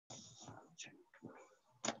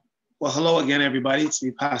Well, hello again, everybody. It's me,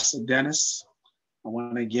 Pastor Dennis. I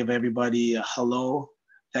want to give everybody a hello.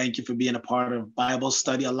 Thank you for being a part of Bible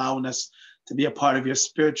study, allowing us to be a part of your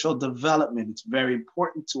spiritual development. It's very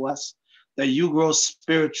important to us that you grow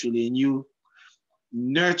spiritually and you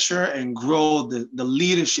nurture and grow the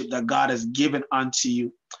leadership that God has given unto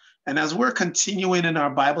you. And as we're continuing in our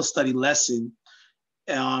Bible study lesson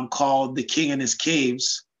called The King and His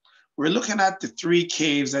Caves, we're looking at the three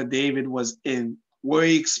caves that David was in, where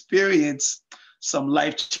he experienced some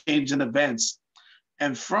life-changing events.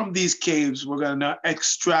 And from these caves, we're going to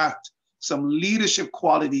extract some leadership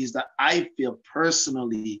qualities that I feel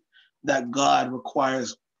personally that God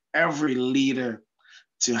requires every leader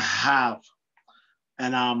to have.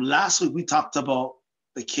 And last week we talked about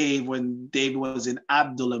the cave when David was in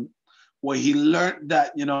Adullam, where he learned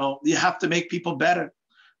that, you have to make people better.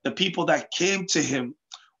 The people that came to him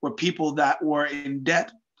were people that were in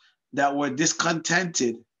debt, that were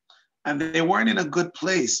discontented, and they weren't in a good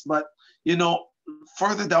place. But,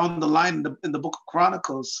 further down the line in the book of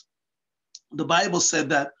Chronicles, the Bible said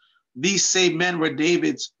that these same men were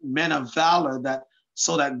David's men of valor,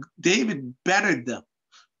 so that David bettered them.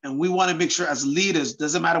 And we want to make sure as leaders,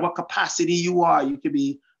 doesn't matter what capacity you are, you could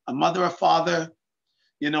be a mother or father,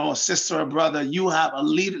 a sister or brother, you have a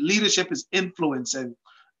leadership is influence, and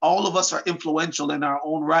all of us are influential in our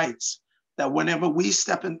own rights. That whenever we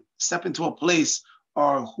step into a place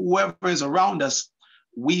or whoever is around us,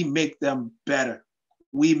 we make them better.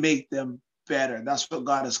 We make them better. That's what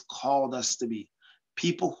God has called us to be.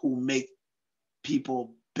 People who make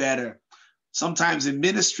people better. Sometimes in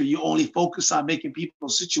ministry, you only focus on making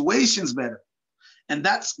people's situations better. And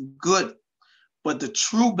that's good. But the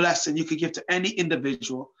true blessing you could give to any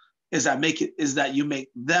individual is that you make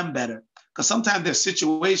them better. Because sometimes their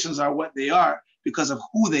situations are what they are because of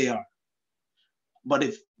who they are. But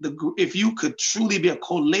if you could truly be a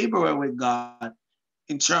co-laborer with God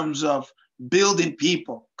in terms of building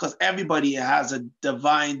people, because everybody has a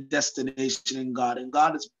divine destination in God, and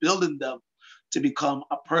God is building them to become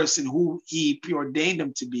a person who He preordained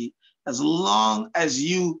them to be. As long as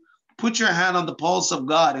you put your hand on the pulse of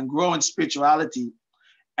God and grow in spirituality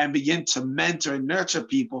and begin to mentor and nurture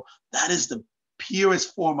people, that is the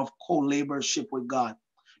purest form of co-laborship with God,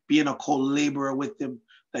 being a co-laborer with Him,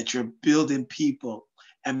 that you're building people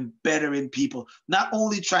and bettering people, not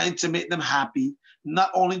only trying to make them happy, not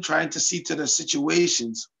only trying to see to their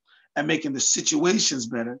situations and making the situations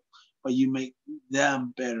better, but you make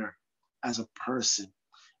them better as a person.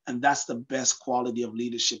 And that's the best quality of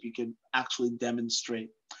leadership you can actually demonstrate.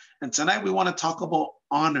 And tonight we want to talk about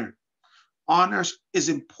honor. Honor is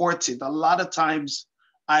important. A lot of times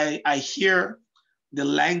I hear the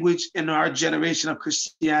language in our generation of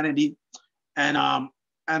Christianity, and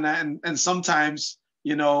sometimes,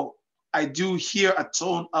 I do hear a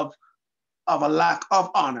tone of a lack of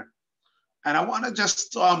honor. And I want to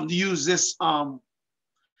just use this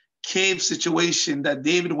cave situation that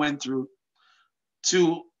David went through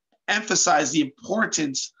to emphasize the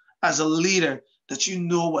importance as a leader that you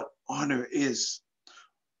know what honor is.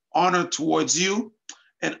 Honor towards you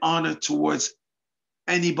and honor towards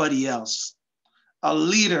anybody else. A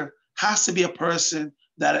leader has to be a person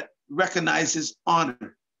that recognizes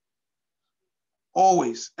honor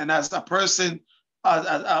always. And as a person,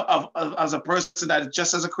 as a person that is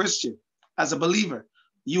just as a Christian, as a believer,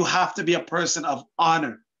 you have to be a person of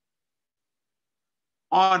honor.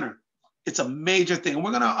 Honor. It's a major thing. And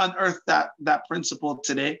we're going to unearth that principle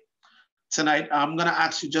tonight. I'm going to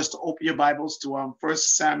ask you just to open your Bibles to 1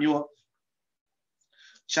 Samuel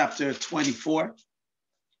chapter 24.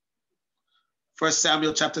 1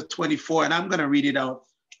 Samuel chapter 24, and I'm going to read it out.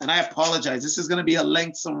 And I apologize. This is going to be a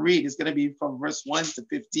lengthy read. It's going to be from verse 1 to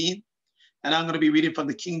 15. And I'm going to be reading from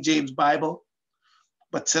the King James Bible.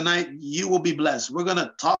 But tonight, you will be blessed. We're going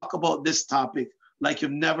to talk about this topic like you've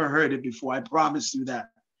never heard it before. I promise you that.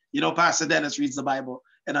 Pastor Dennis reads the Bible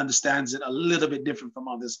and understands it a little bit different from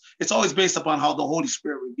others. It's always based upon how the Holy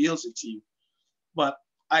Spirit reveals it to you. But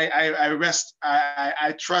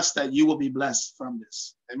I trust that you will be blessed from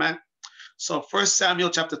this. Amen. So 1 Samuel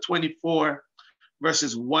chapter 24,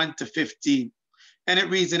 verses 1 to 15. And it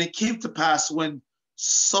reads, and it came to pass when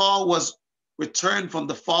Saul was returned from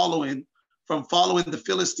following the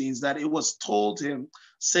Philistines, that it was told him,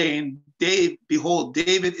 saying, behold,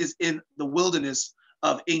 David is in the wilderness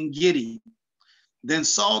of En-gedi. Then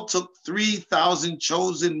Saul took 3,000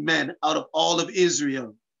 chosen men out of all of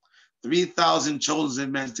Israel, 3,000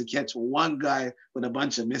 chosen men to catch one guy with a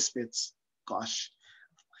bunch of misfits. Gosh.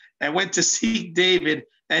 And went to seek David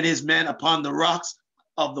and his men upon the rocks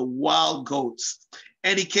of the wild goats.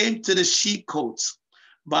 And he came to the sheepcotes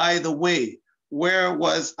by the way, where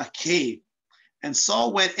was a cave. And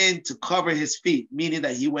Saul went in to cover his feet, meaning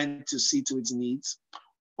that he went to see to his needs,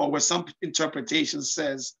 or where some interpretation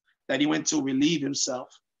says that he went to relieve himself.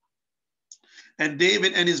 And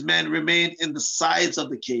David and his men remained in the sides of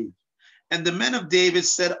the cave. And the men of David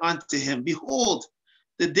said unto him, Behold,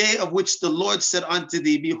 the day of which the Lord said unto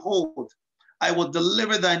thee, Behold, I will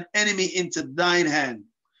deliver thine enemy into thine hand,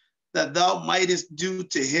 that thou mightest do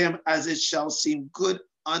to him as it shall seem good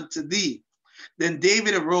unto thee. Then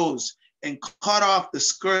David arose and cut off the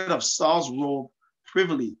skirt of Saul's robe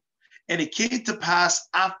privily. And it came to pass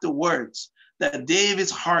afterwards that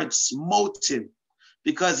David's heart smote him,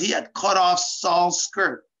 because he had cut off Saul's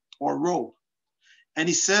skirt or robe. And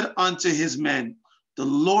he said unto his men, The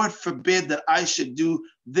Lord forbid that I should do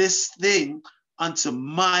this thing unto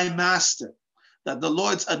my master, that the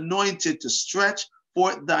Lord's anointed to stretch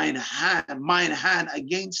forth mine hand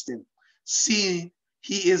against him, seeing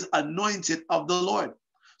he is anointed of the Lord.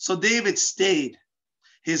 So David stayed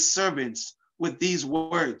his servants with these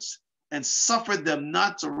words, and suffered them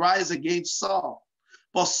not to rise against Saul.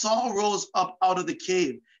 But Saul rose up out of the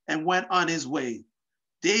cave and went on his way.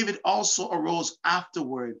 David also arose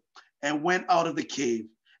afterward and went out of the cave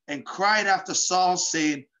and cried after Saul,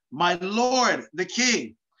 saying, My Lord, the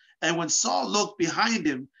king. And when Saul looked behind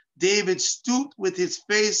him, David stooped with his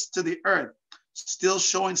face to the earth, still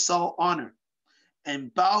showing Saul honor,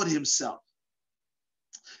 and bowed himself.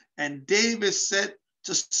 And David said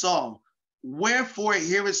to Saul, Wherefore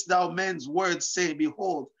hearest thou men's words, saying,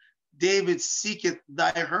 Behold, David seeketh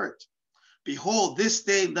thy hurt. Behold, this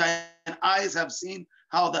day thine eyes have seen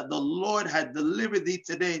how that the Lord had delivered thee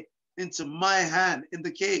today into my hand in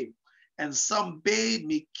the cave. And some bade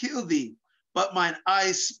me kill thee, but mine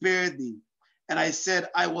eyes spared thee. And I said,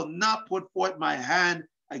 I will not put forth my hand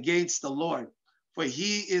against the Lord, for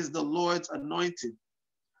he is the Lord's anointed.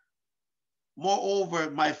 Moreover,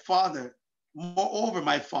 my father,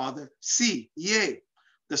 see, yea,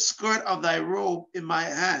 the skirt of thy robe in my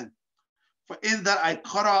hand. For in that I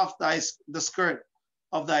cut off the skirt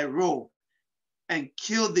of thy robe and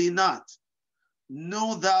killed thee not.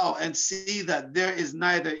 Know thou and see that there is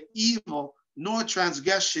neither evil nor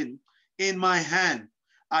transgression in my hand.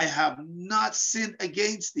 I have not sinned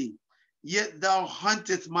against thee, yet thou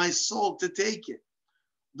huntest my soul to take it.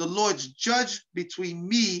 The Lord's judge between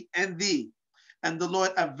me and thee, and the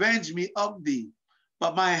Lord avenge me of thee,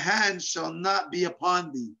 but my hand shall not be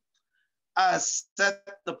upon thee. As said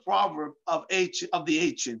the proverb of the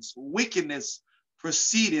ancients, wickedness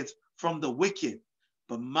proceedeth from the wicked,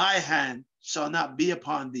 but my hand shall not be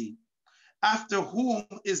upon thee. After whom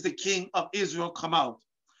is the king of Israel come out?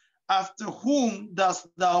 After whom dost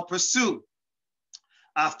thou pursue?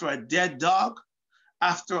 After a dead dog?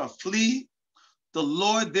 After a flea? The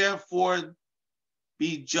Lord therefore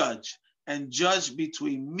be judge, and judge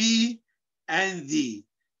between me and thee,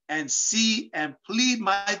 and see and plead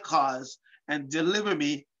my cause, and deliver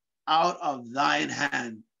me out of thine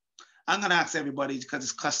hand. I'm going to ask everybody, because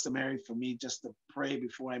it's customary for me just to pray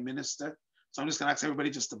before I minister. So I'm just going to ask everybody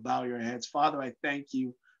just to bow your heads. Father, I thank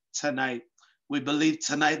you tonight. We believe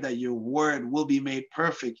tonight that your word will be made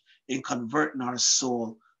perfect in converting our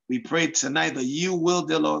soul. We pray tonight that you will,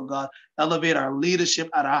 dear Lord God, elevate our leadership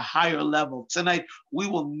at a higher level. Tonight, we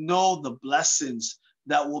will know the blessings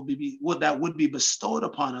that would be bestowed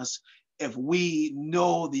upon us if we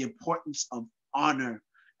know the importance of honor,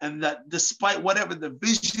 and that despite whatever the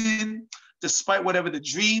vision, despite whatever the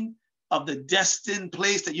dream of the destined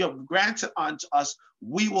place that you have granted unto us,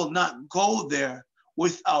 we will not go there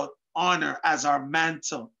without honor as our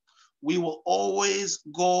mantle. We will always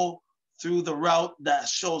go through the route that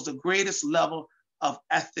shows the greatest level of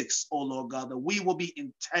ethics, oh Lord God, that we will be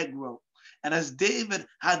integral. And as David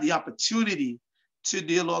had the opportunity to,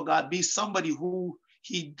 dear Lord God, be somebody who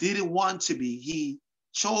he didn't want to be, he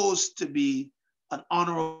chose to be an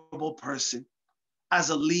honorable person as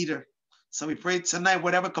a leader. So we pray tonight,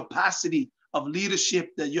 whatever capacity of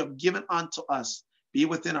leadership that you have given unto us, be it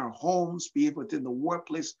within our homes, be it within the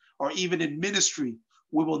workplace, or even in ministry,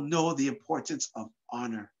 we will know the importance of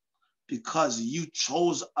honor, because you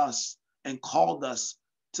chose us and called us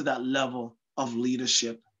to that level of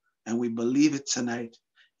leadership. And we believe it tonight.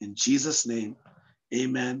 In Jesus' name,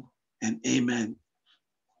 amen and amen.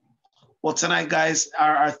 Well, tonight, guys,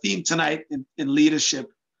 our theme tonight in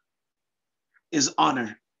leadership is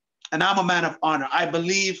honor. And I'm a man of honor. I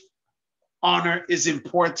believe honor is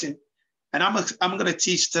important. And I'm going to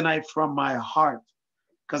teach tonight from my heart,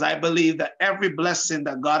 because I believe that every blessing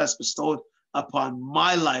that God has bestowed upon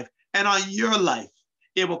my life and on your life,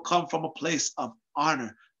 it will come from a place of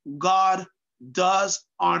honor. God does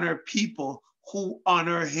honor people who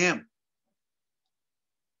honor him.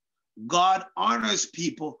 God honors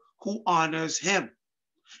people who honors him.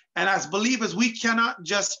 And as believers, we cannot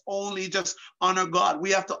just honor God.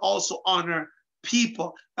 We have to also honor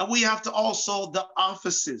people. And we have to also the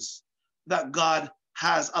offices that God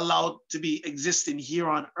has allowed to be existing here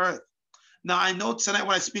on earth. Now, I know tonight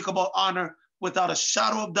when I speak about honor, without a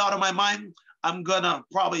shadow of doubt in my mind, I'm going to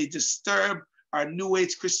probably disturb our New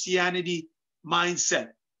Age Christianity mindset.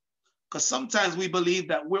 Because sometimes we believe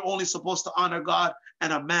that we're only supposed to honor God,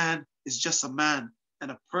 and a man is just a man,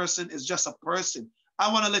 and a person is just a person.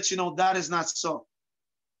 I want to let you know that is not so.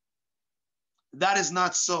 That is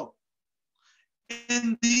not so.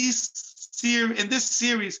 In this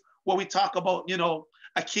series where we talk about,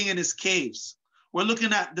 a king in his caves, we're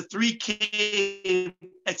looking at the 3 cave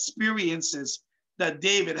experiences that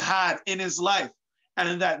David had in his life,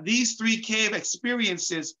 and that these 3 cave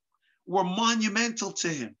experiences were monumental to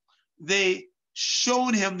him. They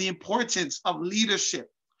showed him the importance of leadership.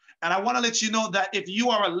 And I want to let you know that if you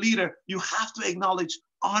are a leader, you have to acknowledge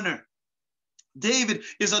honor. David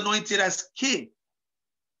is anointed as king,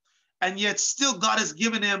 and yet still God has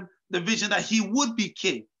given him the vision that he would be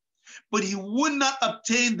king. But he would not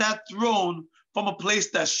obtain that throne from a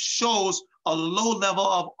place that shows a low level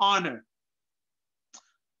of honor.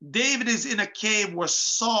 David is in a cave where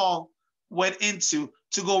Saul went into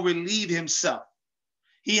to go relieve himself.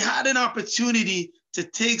 He had an opportunity to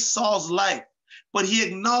take Saul's life, but he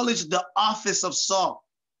acknowledged the office of Saul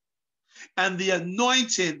and the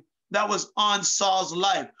anointing that was on Saul's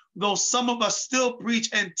life, though some of us still preach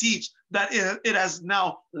and teach that it has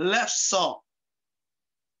now left Saul.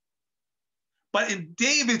 But in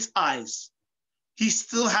David's eyes, he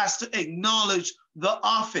still has to acknowledge the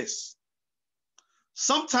office.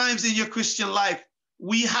 Sometimes in your Christian life,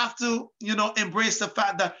 we have to, embrace the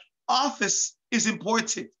fact that office is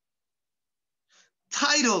important.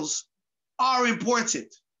 Titles are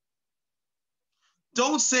important.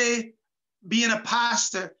 Don't say being a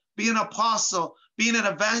pastor, being an apostle, being an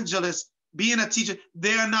evangelist, being a teacher,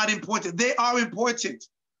 they are not important. They are important.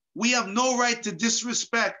 We have no right to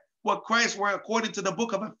disrespect what Christ, were according to the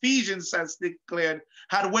book of Ephesians has declared,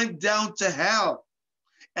 had went down to hell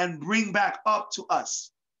and bring back up to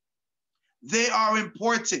us. They are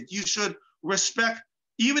important. You should respect,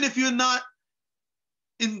 even if you're not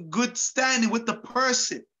in good standing with the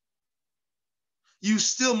person, you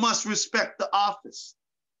still must respect the office.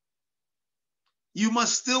 You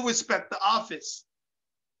must still respect the office.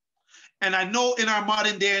 And I know in our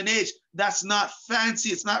modern day and age, that's not fancy.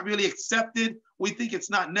 It's not really accepted. We think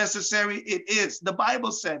it's not necessary. It is. The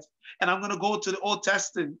Bible says, and I'm going to go to the Old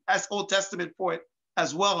Testament, as Old Testament for it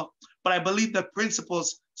as well. But I believe the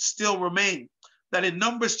principles still remain. That in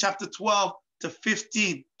Numbers chapter 12 to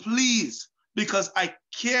 15, please, because I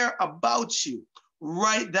care about you,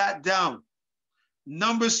 write that down.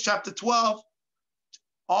 Numbers chapter 12,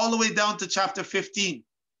 all the way down to chapter 15.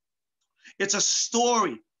 It's a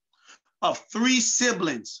story of 3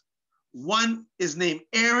 siblings. One is named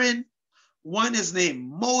Aaron, one is named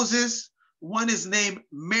Moses, one is named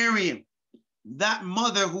Miriam. That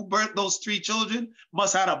mother who birthed those 3 children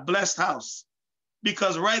must have a blessed house,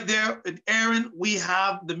 because right there in Aaron, we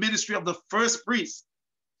have the ministry of the first priest.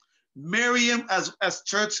 Miriam, as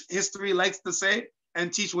church history likes to say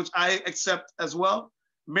and teach, which I accept as well,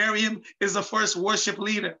 Miriam is the first worship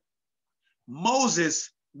leader.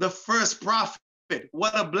 Moses, the first prophet.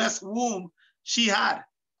 What a blessed womb she had.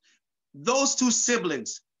 Those 2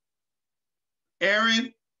 siblings,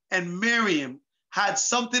 Aaron and Miriam, had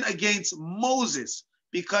something against Moses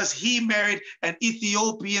because he married an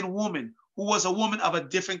Ethiopian woman who was a woman of a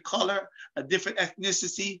different color, a different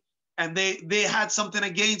ethnicity, and they had something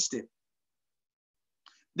against it.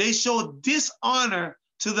 They showed dishonor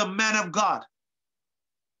to the man of God.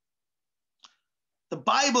 The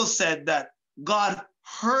Bible said that God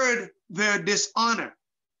heard their dishonor.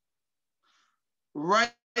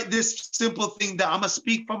 Write this simple thing down. I'm going to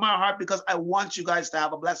speak from my heart because I want you guys to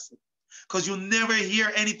have a blessing. Because you'll never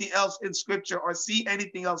hear anything else in Scripture or see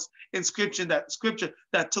anything else in Scripture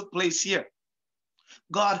that took place here.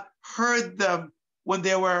 God heard them when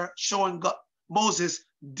they were showing Moses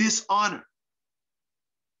dishonor.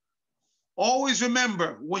 Always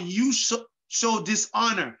remember, when you show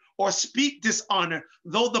dishonor or speak dishonor,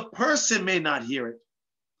 though the person may not hear it,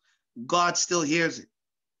 God still hears it.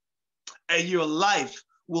 And your life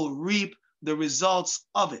will reap the results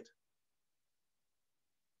of it.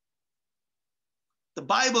 The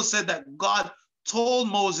Bible said that God told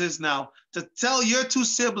Moses now to tell your 2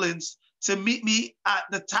 siblings to meet me at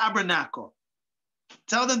the tabernacle.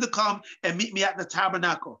 Tell them to come and meet me at the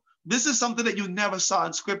tabernacle. This is something that you never saw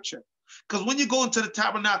in Scripture. Because when you go into the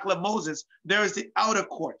tabernacle of Moses, there is the outer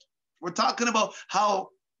court. We're talking about how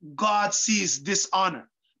God sees dishonor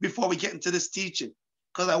before we get into this teaching,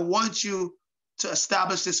 because I want you to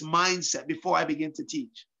establish this mindset before I begin to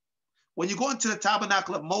teach. When you go into the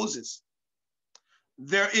tabernacle of Moses,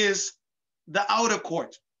 there is the outer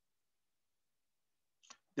court.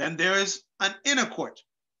 Then there is an inner court.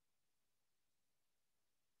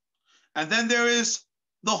 And then there is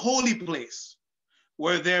the holy place,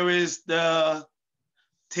 where there is the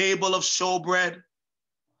table of showbread,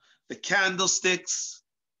 the candlesticks,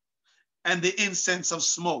 and the incense of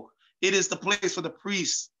smoke. It is the place for the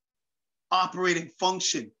priests operating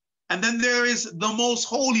function. And then there is the most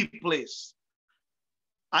holy place.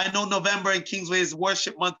 I know November in Kingsway is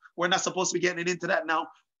worship month. We're not supposed to be getting into that now,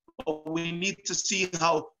 but we need to see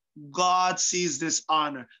how God sees this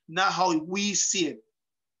honor, not how we see it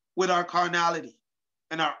with our carnality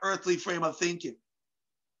and our earthly frame of thinking.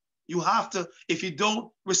 You have to, if you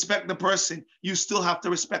don't respect the person, you still have to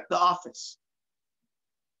respect the office.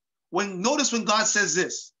 Notice when God says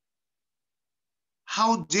this,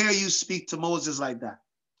 how dare you speak to Moses like that?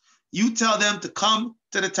 You tell them to come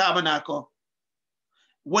to the tabernacle.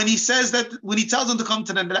 When he tells them to come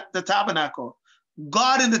to the tabernacle,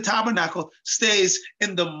 God in the tabernacle stays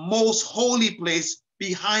in the most holy place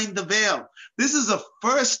behind the veil. This is the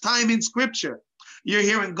first time in scripture you're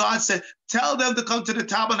hearing God say, tell them to come to the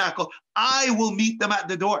tabernacle. I will meet them at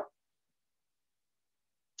the door.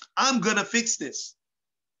 I'm going to fix this.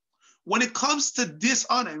 When it comes to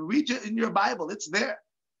dishonor, read it in your Bible, it's there.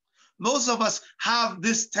 Most of us have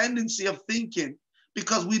this tendency of thinking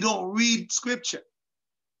because we don't read scripture.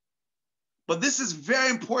 But this is very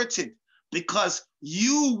important because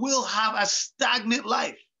you will have a stagnant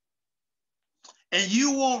life and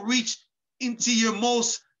you won't reach into your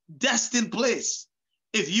most destined place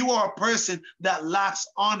if you are a person that lacks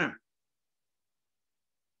honor.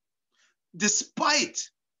 Despite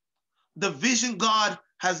the vision God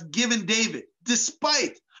has given David,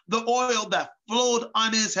 despite the oil that flowed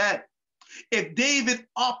on his head, if David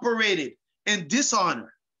operated in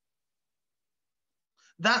dishonor,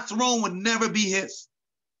 that throne would never be his.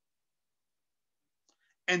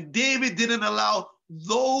 And David didn't allow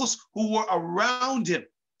those who were around him.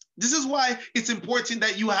 This is why it's important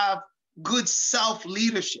that you have good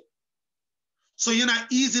self-leadership, so you're not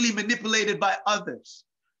easily manipulated by others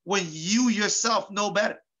when you yourself know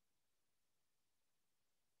better.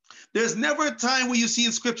 There's never a time where you see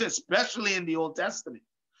in scripture, especially in the Old Testament,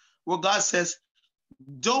 where God says,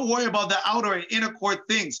 don't worry about the outer and inner court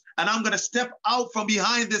things, and I'm going to step out from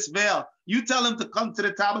behind this veil. You tell them to come to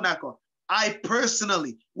the tabernacle. I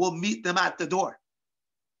personally will meet them at the door.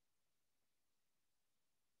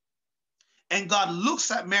 And God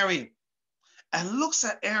looks at Miriam and looks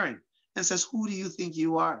at Aaron and says, who do you think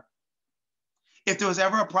you are? If there was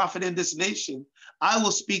ever a prophet in this nation, I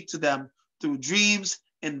will speak to them through dreams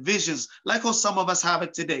and visions, like how some of us have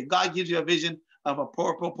it today. God gives you a vision of a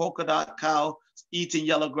purple polka dot cow eating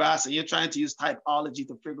yellow grass, and you're trying to use typology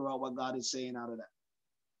to figure out what God is saying out of that.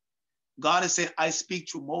 God is saying, I speak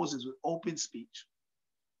through Moses with open speech.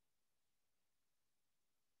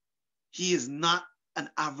 He is not an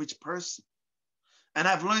average person. And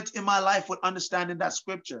I've learned in my life with understanding that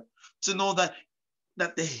scripture to know that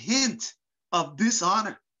the hint of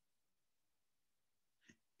dishonor,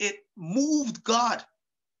 it moved God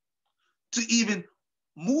to even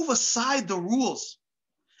move aside the rules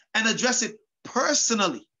and address it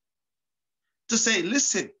personally. To say,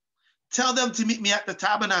 listen, tell them to meet me at the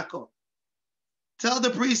tabernacle. Tell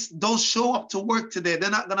the priests, don't show up to work today. They're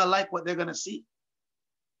not going to like what they're going to see.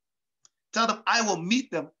 Tell them I will meet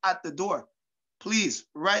them at the door. Please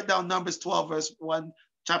write down Numbers 12, verse 1,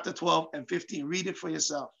 chapter 12 and 15. Read it for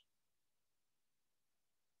yourself.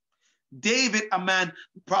 David, a man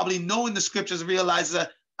probably knowing the scriptures, realizes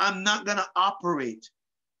that I'm not going to operate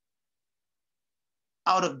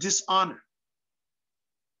out of dishonor.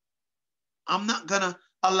 I'm not going to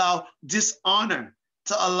allow dishonor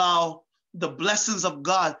to allow the blessings of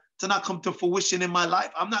God to not come to fruition in my life.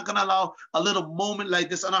 I'm not going to allow a little moment like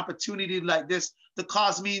this, an opportunity like this, to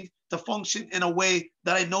cause me to function in a way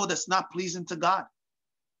that I know that's not pleasing to God.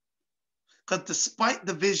 Because despite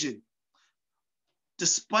the vision,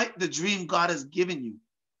 despite the dream God has given you,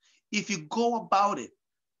 if you go about it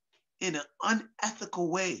in an unethical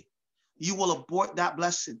way, you will abort that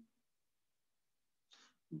blessing.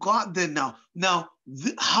 God then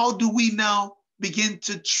how do we now begin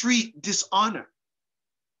to treat dishonor?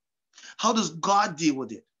 How does God deal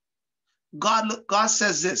with it? God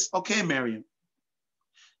says this, okay, Miriam,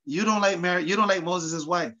 you don't like Moses'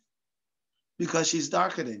 wife because she's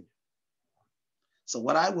darker than you. So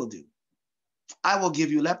what I will do, I will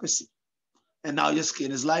give you leprosy, and now your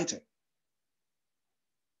skin is lighter.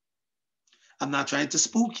 I'm not trying to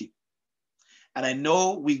spook you. And I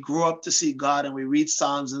know we grew up to see God and we read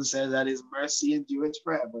Psalms and say that his mercy endures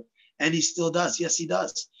forever. And he still does. Yes, he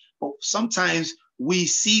does. But sometimes we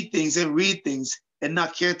see things and read things and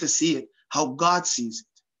not care to see it how God sees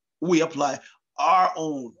it. We apply our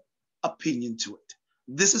own opinion to it.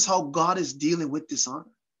 This is how God is dealing with dishonor.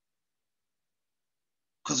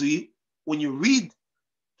 Because when you read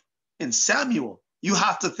in Samuel, you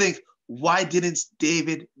have to think, why didn't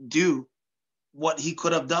David do what he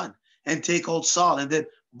could have done and take out Saul, and then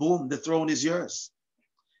boom, the throne is yours?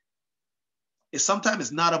 Sometimes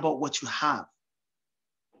it's not about what you have.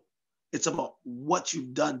 It's about what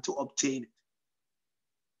you've done to obtain it.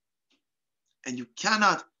 And you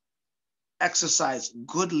cannot exercise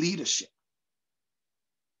good leadership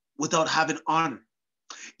without having honor.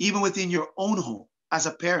 Even within your own home, as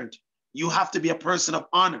a parent, you have to be a person of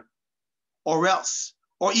honor, or else,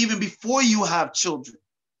 or even before you have children,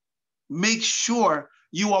 make sure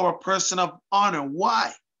you are a person of honor.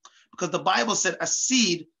 Why? Because the Bible said a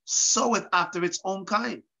seed soweth after its own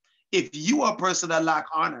kind. If you are a person that lack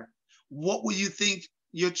honor, what will you think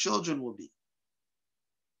your children will be?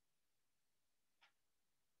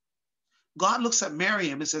 God looks at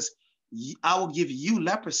Miriam and says, I will give you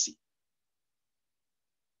leprosy.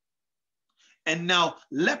 And now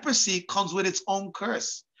leprosy comes with its own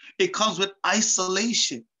curse. It comes with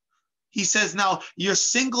isolation. He says, now you're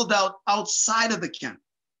singled out outside of the camp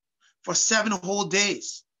for 7 whole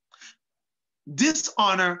days.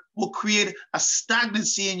 Dishonor will create a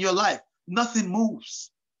stagnancy in your life. Nothing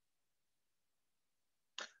moves.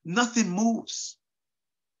 Nothing moves.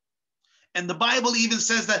 And the Bible even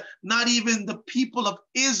says that not even the people of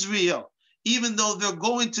Israel, even though they're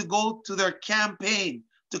going to go to their campaign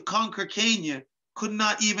to conquer Canaan, could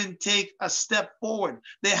not even take a step forward.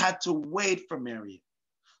 They had to wait for Miriam.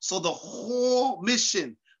 So the whole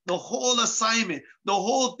mission, the whole assignment, the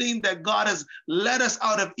whole thing that God has led us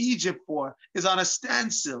out of Egypt for is on a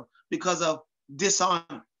standstill because of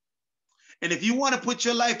dishonor. And if you want to put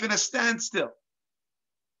your life in a standstill,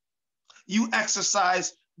 you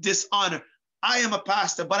exercise dishonor. I am a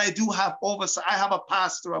pastor, but I do have oversight. I have a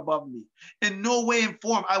pastor above me. In no way and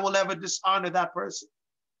form I will ever dishonor that person.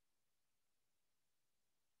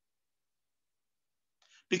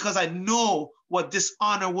 Because I know what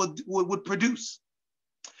dishonor would produce.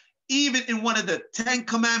 Even in one of the 10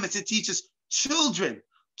 commandments, it teaches children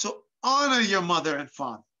to honor your mother and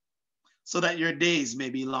father so that your days may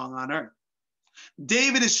be long on earth.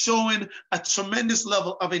 David is showing a tremendous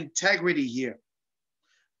level of integrity here,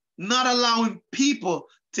 not allowing people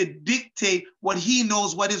to dictate what he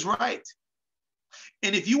knows what is right.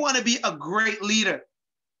 And if you want to be a great leader,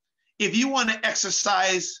 if you want to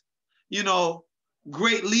exercise,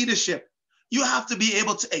 great leadership, you have to be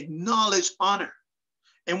able to acknowledge honor.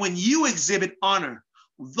 And when you exhibit honor,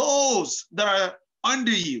 those that are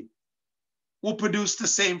under you will produce the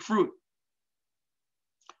same fruit.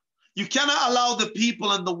 You cannot allow the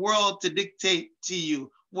people in the world to dictate to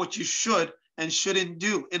you what you should and shouldn't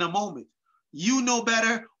do in a moment. You know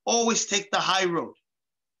better, always take the high road.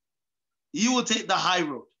 You will take the high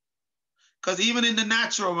road. Because even in the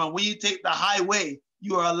natural realm, when you take the highway,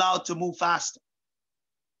 you are allowed to move faster.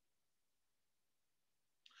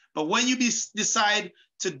 But when you decide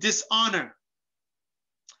to dishonor,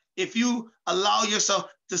 if you allow yourself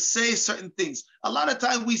to say certain things, a lot of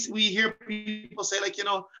times we hear people say, like,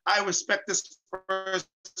 I respect this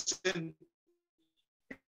person,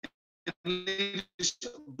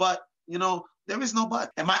 but, there is no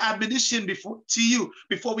but. And my admonition to you,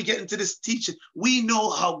 before we get into this teaching, we know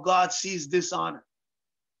how God sees dishonor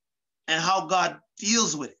and how God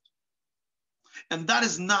deals with it. And that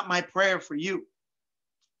is not my prayer for you.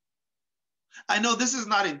 I know this is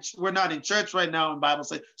we're not in church right now in Bible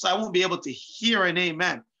study, so I won't be able to hear an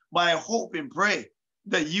amen, but I hope and pray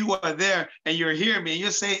that you are there and you're hearing me and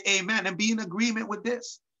you're saying amen and be in agreement with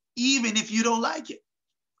this, even if you don't like it.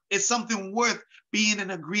 It's something worth being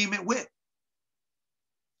in agreement with.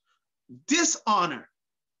 Dishonor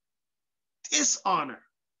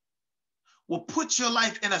will put your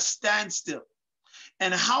life in a standstill.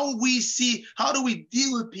 And how do we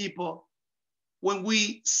deal with people when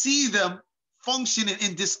we see them functioning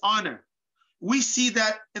in dishonor? We see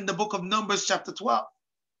that in the book of Numbers chapter 12.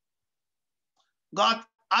 God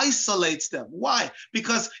isolates them. Why?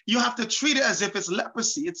 Because you have to treat it as if it's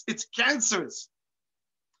leprosy. It's cancerous.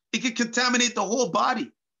 It can contaminate the whole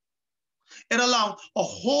body. It allows a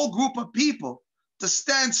whole group of people to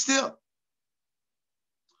stand still.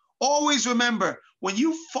 Always remember, when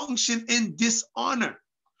you function in dishonor,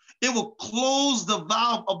 it will close the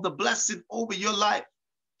valve of the blessing over your life.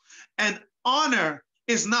 And honor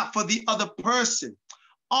is not for the other person.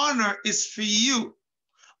 Honor is for you.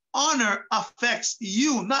 Honor affects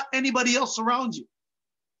you, not anybody else around you.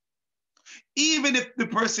 Even if the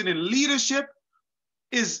person in leadership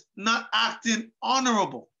is not acting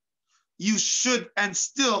honorable, you should and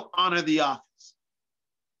still honor the office.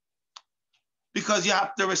 Because you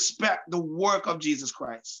have to respect the work of Jesus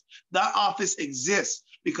Christ. That office exists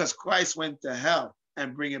because Christ went to hell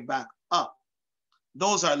and bring it back up.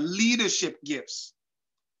 Those are leadership gifts.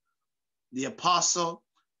 The apostle,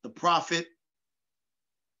 the prophet,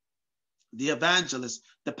 the evangelist,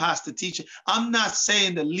 the pastor, teacher. I'm not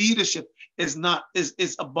saying the leadership is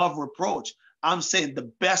above reproach. I'm saying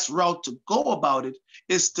the best route to go about it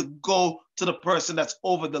is to go to the person that's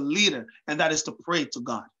over the leader, and that is to pray to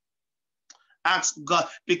God. Ask God,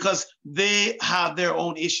 because they have their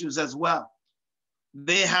own issues as well.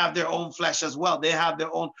 They have their own flesh as well. They have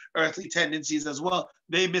their own earthly tendencies as well.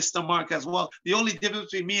 They miss the mark as well. The only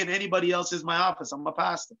difference between me and anybody else is my office. I'm a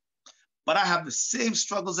pastor. But I have the same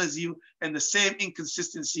struggles as you and the same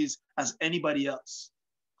inconsistencies as anybody else.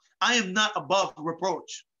 I am not above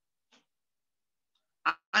reproach.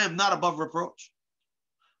 I am not above reproach.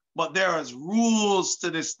 But there is rules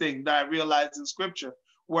to this thing that I realized in scripture.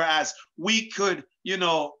 Whereas we could,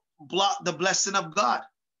 block the blessing of God.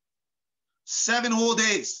 7 whole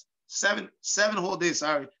days, seven whole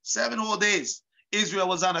days, Israel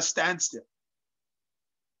was on a standstill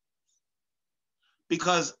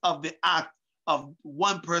because of the act of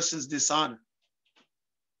one person's dishonor.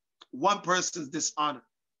 One person's dishonor.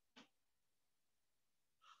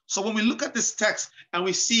 So when we look at this text and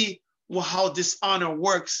we see how dishonor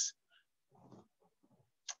works,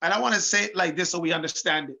 and I want to say it like this so we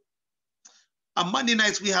understand it. On Monday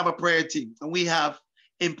nights, we have a prayer team and we have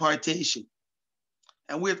impartation.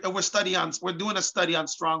 And we're doing a study on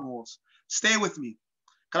strongholds. Stay with me,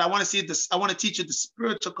 because I want to see this. I want to teach you the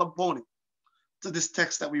spiritual component to this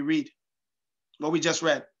text that we read, what we just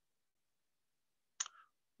read.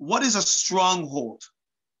 What is a stronghold?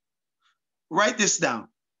 Write this down.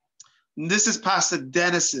 This is Pastor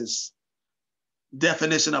Dennis's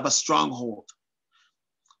definition of a stronghold.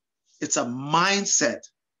 It's a mindset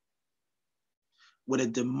with a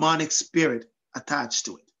demonic spirit attached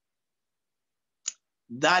to it.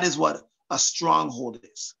 That is what a stronghold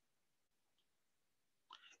is.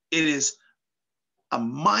 It is a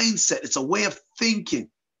mindset. It's a way of thinking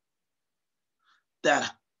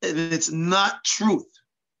that it's not truth,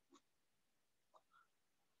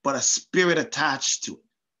 but a spirit attached to it.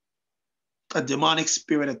 A demonic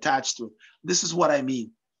spirit attached to it. This is what I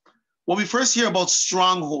mean. When we first hear about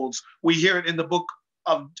strongholds, we hear it in the book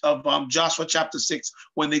of Joshua chapter 6,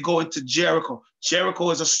 when they go into Jericho. Jericho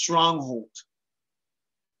is a stronghold.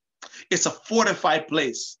 It's a fortified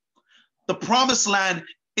place. The promised land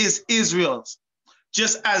is Israel's,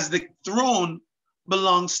 just as the throne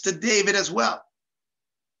belongs to David as well.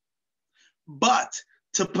 But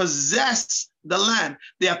to possess the land,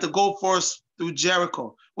 they have to go first through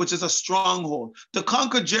Jericho, which is a stronghold. To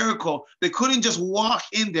conquer Jericho, they couldn't just walk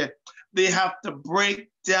in there. They have to break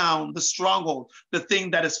down the stronghold, the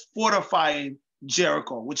thing that is fortifying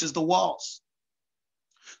Jericho, which is the walls.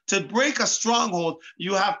 To break a stronghold,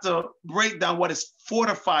 you have to break down what is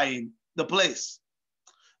fortifying the place.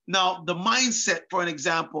 Now, the mindset, for an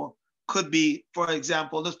example, could be, for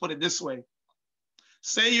example, let's put it this way.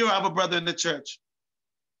 Say you have a brother in the church.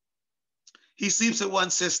 He sleeps with one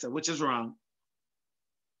sister, which is wrong.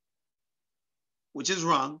 Which is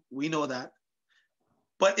wrong. We know that.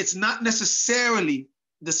 But it's not necessarily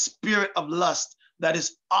the spirit of lust that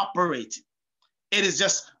is operating. It is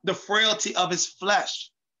just the frailty of his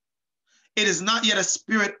flesh. It is not yet a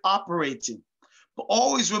spirit operating. But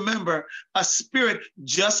always remember, a spirit,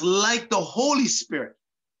 just like the Holy Spirit,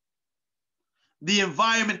 the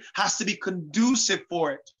environment has to be conducive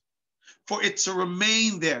for it to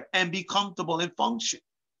remain there and be comfortable and function.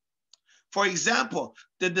 For example,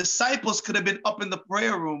 the disciples could have been up in the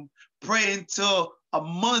prayer room praying till a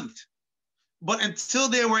month, but until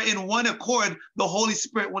they were in one accord, the Holy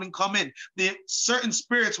Spirit wouldn't come in. The certain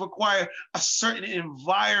spirits require a certain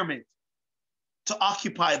environment to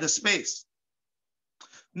occupy the space.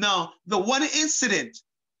 Now, the one incident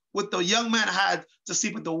with the young man had to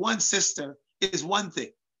sleep with the one sister is one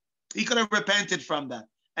thing. He could have repented from that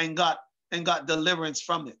and got deliverance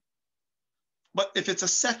from it. But if it's a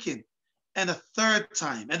second and a third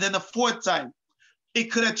time and then a fourth time, it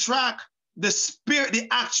could attract the spirit, the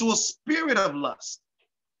actual spirit of lust,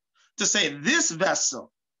 to say, this vessel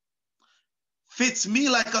fits me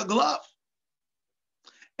like a glove.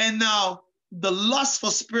 And now the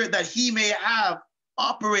lustful spirit that he may have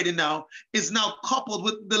operating now is now coupled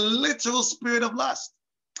with the literal spirit of lust.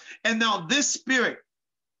 And now this spirit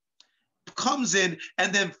comes in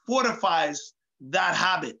and then fortifies that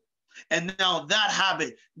habit. And now that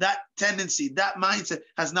habit, that tendency, that mindset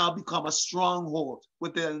has now become a stronghold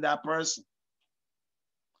within that person.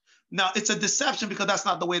 Now it's a deception because that's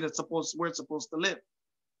not the way we're supposed to live.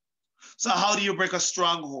 So how do you break a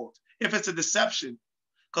stronghold? If it's a deception,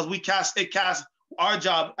 because it casts our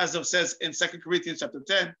job, as it says in 2 Corinthians chapter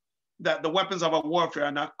 10, that the weapons of our warfare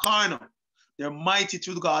are not carnal. They're mighty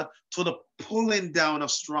to God to the pulling down of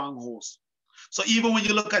strongholds. So even when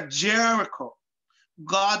you look at Jericho,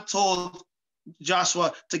 God told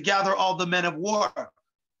Joshua to gather all the men of war,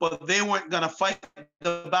 but they weren't going to fight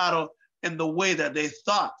the battle in the way that they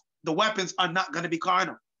thought. The weapons are not going to be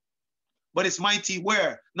carnal, but it's mighty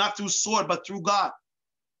where? Not through sword, but through God.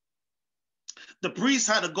 The priests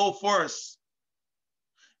had to go first,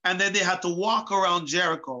 and then they had to walk around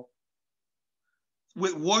Jericho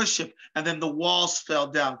with worship, and then the walls fell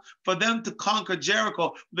down. For them to conquer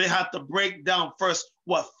Jericho, they had to break down first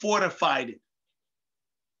what fortified it.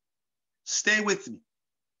 Stay with me.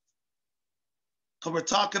 Because we're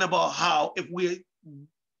talking about how if we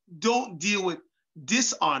don't deal with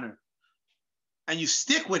dishonor and you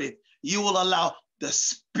stick with it, you will allow the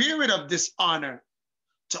spirit of dishonor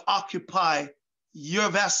to occupy your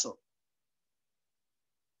vessel.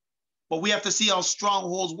 But we have to see how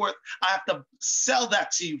strongholds work. I have to sell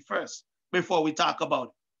that to you first before we talk about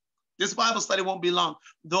it. This Bible study won't be long,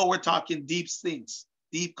 though we're talking deep things,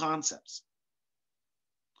 deep concepts.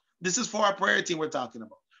 This is for our prayer team we're talking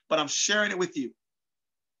about, but I'm sharing it with you.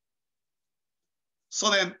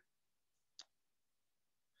 So then,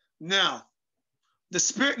 now, the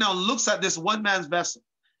Spirit now looks at this one man's vessel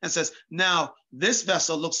and says, now this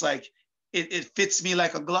vessel looks like it fits me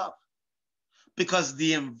like a glove because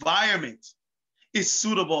the environment is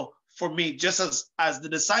suitable for me, just as the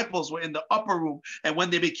disciples were in the upper room. And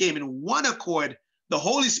when they became in one accord, the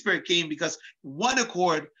Holy Spirit came because one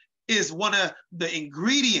accord is one of the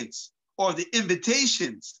ingredients or the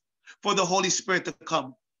invitations for the Holy Spirit to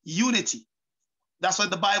come, unity. That's why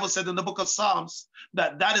the Bible said in the book of Psalms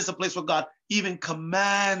that is a place where God even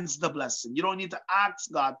commands the blessing. You don't need to ask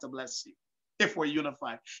God to bless you if we're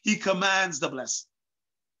unified. He commands the blessing.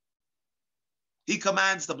 He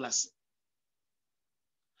commands the blessing.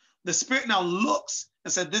 The Spirit now looks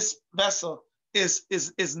and said, this vessel is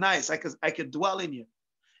nice. I could dwell in you.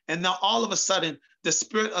 And now all of a sudden, the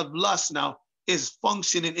spirit of lust now is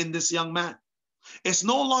functioning in this young man. It's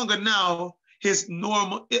no longer now his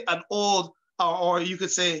normal, an old, or you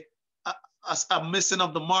could say a missing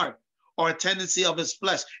of the mark or a tendency of his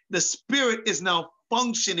flesh. The spirit is now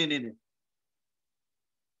functioning in him.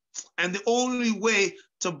 And the only way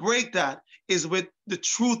to break that is with the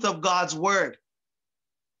truth of God's word.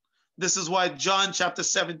 This is why John chapter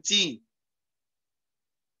 17,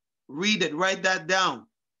 read it, write that down,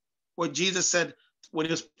 where Jesus said, when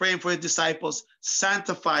he was praying for his disciples,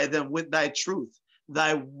 sanctify them with thy truth.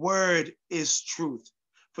 Thy word is truth.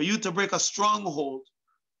 For you to break a stronghold,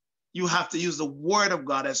 you have to use the word of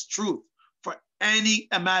God as truth. For any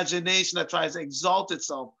imagination that tries to exalt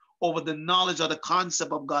itself over the knowledge or the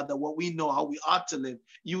concept of God, that what we know, how we ought to live,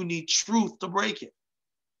 you need truth to break it,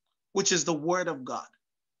 which is the word of God.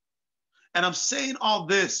 And I'm saying all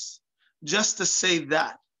this just to say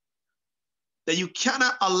that you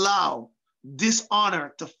cannot allow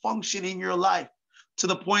dishonor to function in your life to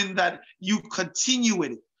the point that you continue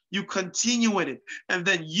with it. You continue with it. And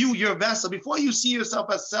then your vessel, before you see yourself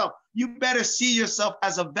as self, you better see yourself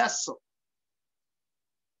as a vessel.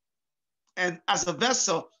 And as a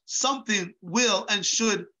vessel, something will and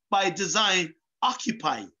should, by design,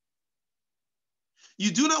 occupy you.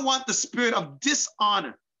 You do not want the spirit of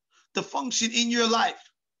dishonor to function in your life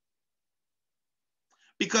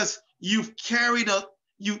because you've tarried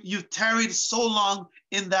so long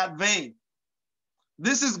in that vein.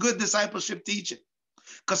 This is good discipleship teaching.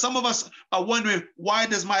 Because some of us are wondering, why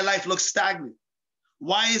does my life look stagnant?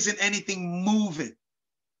 Why isn't anything moving?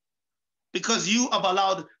 Because you have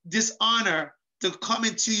allowed dishonor to come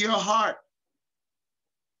into your heart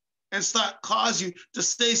and cause you to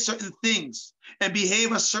say certain things and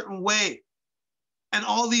behave a certain way. And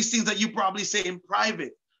all these things that you probably say in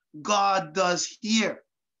private, God does hear.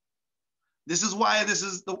 This is why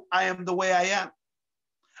I am the way I am.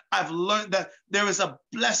 I've learned that there is a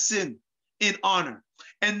blessing in honor.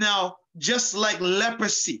 And now, just like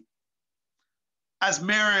leprosy, as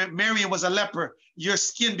Miriam was a leper, your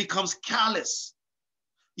skin becomes callous.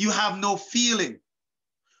 You have no feeling.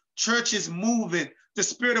 Church is moving. The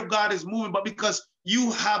Spirit of God is moving. But because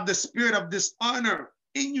you have the spirit of dishonor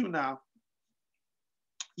in you now,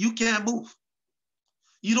 you can't move.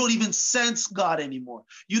 You don't even sense God anymore.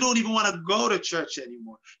 You don't even want to go to church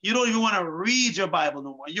anymore. You don't even want to read your Bible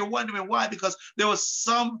no more. You're wondering why? Because there was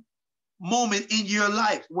some moment in your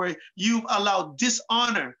life where you've allowed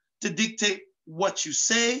dishonor to dictate what you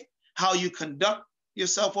say, how you conduct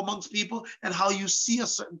yourself amongst people, and how you see a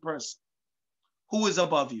certain person who is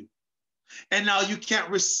above you. And now you can't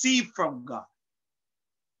receive from God.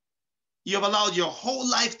 You have allowed your whole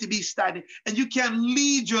life to be stagnant, and you can't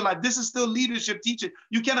lead your life. This is still leadership teaching.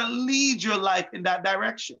 You cannot lead your life in that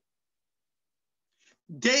direction.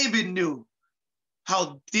 David knew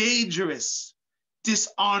how dangerous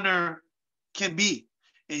dishonor can be,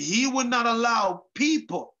 and he would not allow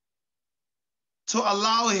people to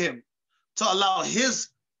allow him to allow his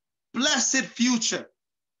blessed future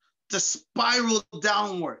to spiral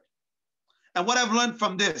downward. And what I've learned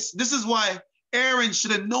from this is why Aaron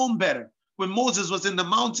should have known better when Moses was in the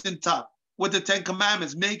mountaintop with the 10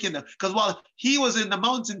 Commandments, making them. Because while he was in the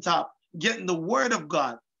mountaintop getting the word of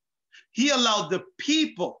God, he allowed the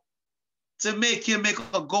people to make him make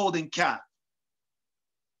a golden calf.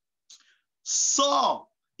 Saul,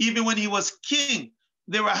 even when he was king,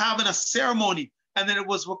 they were having a ceremony, and then it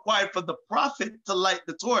was required for the prophet to light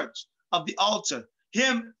the torch of the altar.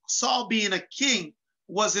 Saul being a king,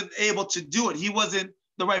 wasn't able to do it. He wasn't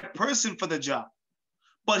the right person for the job.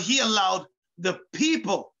 But he allowed the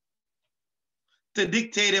people to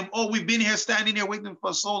dictate him. Oh, we've been here, standing here, waiting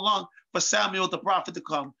for so long for Samuel the prophet to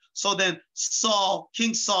come. So then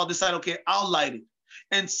King Saul decided, okay, I'll light it.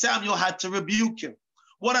 And Samuel had to rebuke him.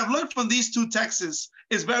 What I've learned from these two texts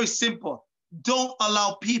is very simple. Don't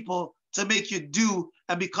allow people to make you do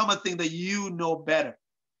and become a thing that you know better.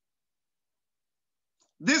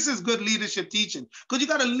 This is good leadership teaching, because you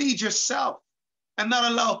got to lead yourself and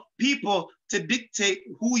not allow people to dictate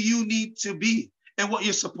who you need to be and what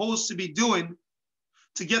you're supposed to be doing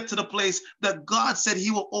to get to the place that God said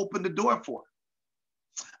he will open the door for.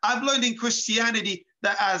 I've learned in Christianity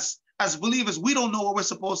that as believers, we don't know what we're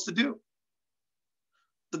supposed to do.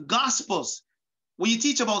 The Gospels, when you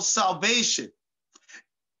teach about salvation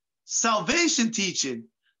teaching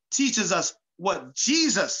teaches us what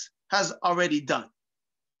Jesus has already done.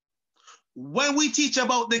 When we teach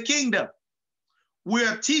about the kingdom,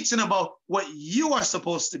 we're teaching about what you are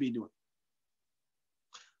supposed to be doing.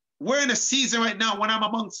 We're in a season right now when I'm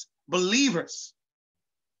amongst believers.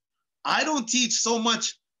 I don't teach so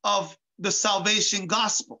much of the salvation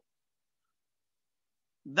gospel.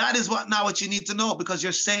 That is what you need to know, because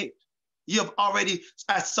you're saved. You have already,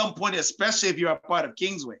 at some point, especially if you're a part of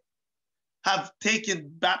Kingsway, have taken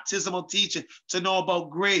baptismal teaching to know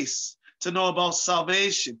about grace, to know about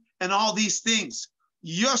salvation, and all these things.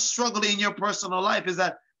 Your struggle in your personal life is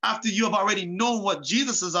that after you have already known what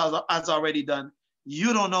Jesus has already done,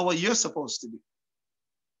 you don't know what you're supposed to be.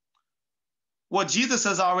 What Jesus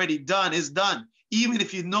has already done is done. Even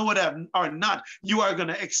if you know it or not, you are going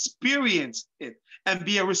to experience it and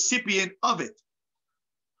be a recipient of it.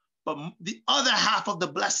 But the other half of the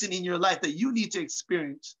blessing in your life that you need to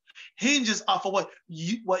experience hinges off of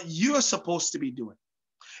what you're supposed to be doing.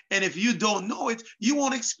 And if you don't know it, you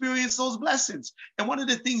won't experience those blessings. And one of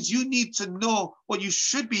the things you need to know what you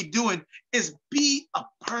should be doing is be a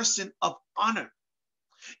person of honor.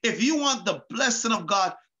 If you want the blessing of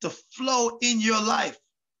God to flow in your life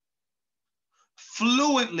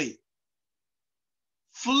fluently,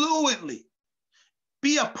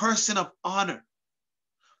 be a person of honor.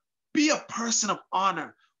 Be a person of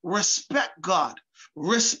honor. Respect God.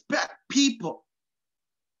 Respect people.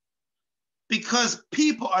 Because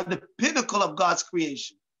people are the pinnacle of God's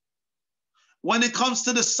creation. When it comes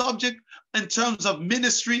to the subject in terms of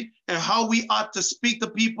ministry and how we ought to speak to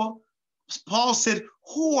people, Paul said,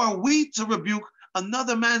 who are we to rebuke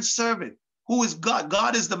another man's servant? Who is God?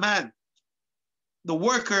 God is the man. The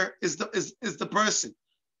worker is the person.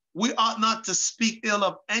 We ought not to speak ill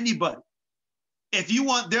of anybody. If you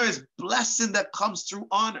want, there is blessing that comes through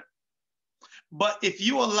honor. But if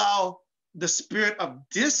you allow the spirit of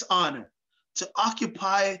dishonor to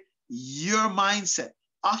occupy your mindset,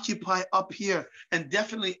 occupy up here, and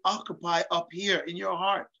definitely occupy up here in your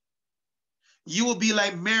heart, you will be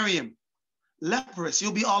like Miriam, leprous.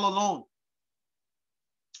 You'll be all alone.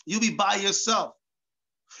 You'll be by yourself.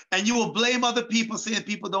 And you will blame other people, saying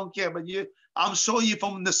people don't care. But I'm showing you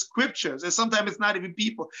from the scriptures, and sometimes it's not even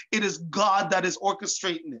people. It is God that is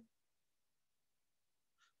orchestrating it.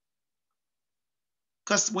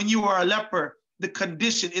 Because when you are a leper, the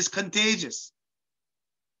condition is contagious.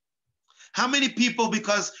 How many people,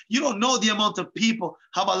 because you don't know the amount of people,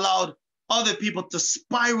 have allowed other people to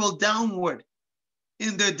spiral downward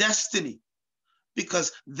in their destiny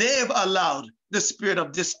because they've allowed the spirit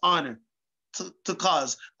of dishonor to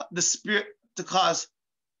cause the spirit, to cause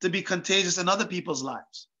to be contagious in other people's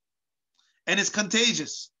lives. And it's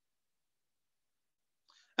contagious.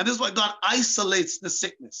 And this is why God isolates the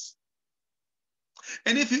sickness.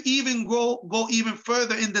 And if you even go even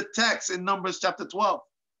further in the text in Numbers chapter 12,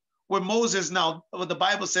 where Moses now, what the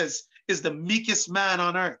Bible says, is the meekest man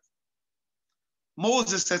on earth.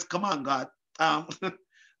 Moses says, come on, God.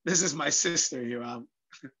 This is my sister here.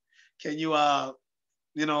 Can you,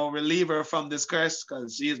 relieve her from this curse?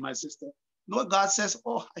 Because she is my sister. You know what God says?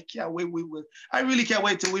 Oh, I can't wait. I really can't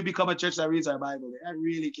wait till we become a church that reads our Bible. I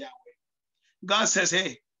really can't wait. God says,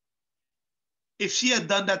 hey, if she had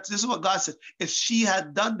done that, this is what God said. If she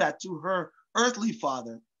had done that to her earthly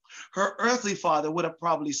father would have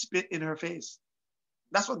probably spit in her face.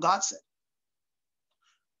 That's what God said.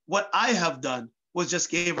 What I have done was just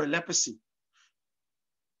gave her leprosy.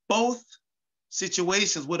 Both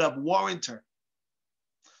situations would have warranted her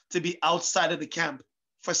to be outside of the camp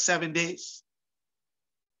for 7 days.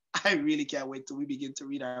 I really can't wait till we begin to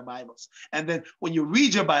read our Bibles. And then when you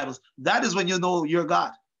read your Bibles, that is when you know you're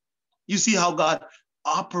God. You see how God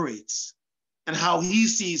operates and how he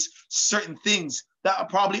sees certain things that are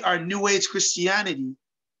probably our New Age Christianity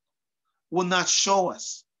will not show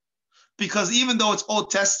us. Because even though it's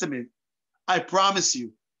Old Testament, I promise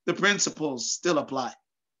you, the principles still apply.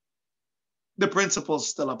 The principles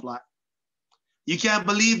still apply. You can't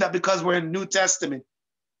believe that because we're in New Testament,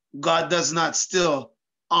 God does not still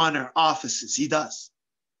honor offices. He does.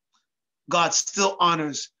 God still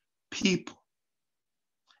honors people.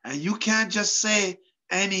 And you can't just say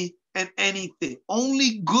any and anything.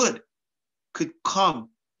 Only good could come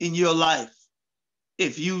in your life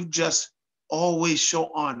if you just always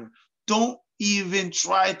show honor. Don't even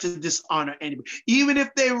try to dishonor anybody. Even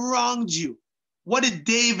if they wronged you. What did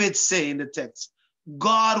David say in the text?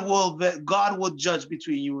 God will judge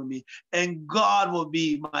between you and me, and God will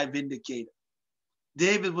be my vindicator.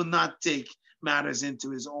 David will not take matters into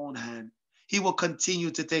his own hand. He will continue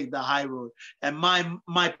to take the high road. And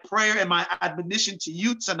my prayer and my admonition to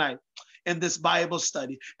you tonight in this Bible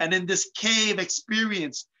study and in this cave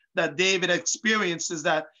experience that David experienced is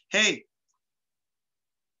that, hey,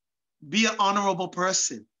 be an honorable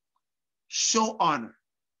person. Show honor.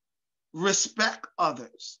 Respect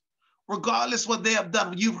others, regardless what they have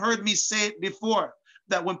done. You've heard me say it before,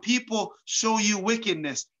 that when people show you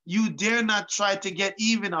wickedness, you dare not try to get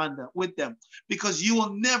even with them, because you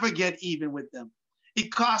will never get even with them.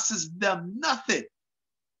 It costs them nothing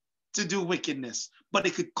to do wickedness, but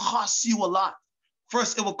it could cost you a lot.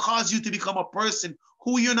 First, it will cause you to become a person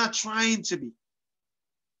who you're not trying to be.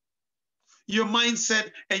 Your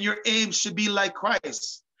mindset and your aim should be like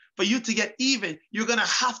Christ. For you to get even, you're going to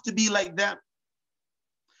have to be like them.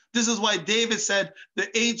 This is why David said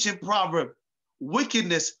the ancient proverb,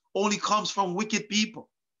 wickedness only comes from wicked people.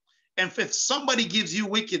 And if somebody gives you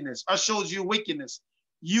wickedness or shows you wickedness,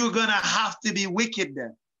 you're going to have to be wicked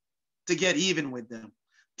then to get even with them.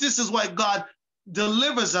 This is why God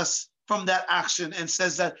delivers us from that action and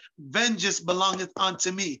says that vengeance belongeth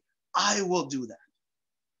unto me. I will do that.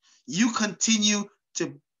 You continue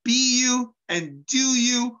to be you and do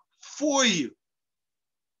you for you.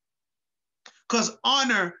 Because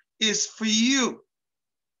honor is for you.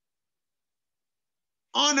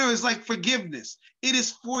 Honor is like forgiveness. It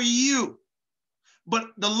is for you. But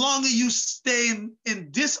the longer you stay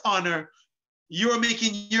in dishonor, you're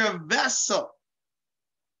making your vessel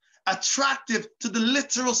attractive to the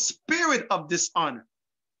literal spirit of dishonor.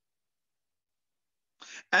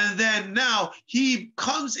 And then now he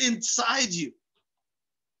comes inside you.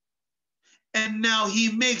 And now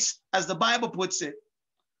he makes, as the Bible puts it,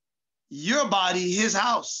 your body his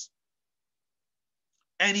house.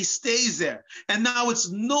 And he stays there. And now it's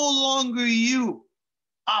no longer you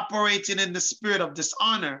operating in the spirit of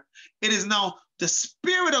dishonor. It is now the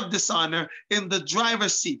spirit of dishonor in the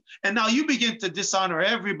driver's seat. And now you begin to dishonor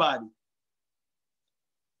everybody.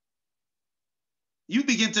 You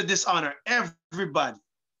begin to dishonor everybody.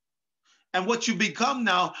 And what you become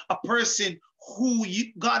now, a person who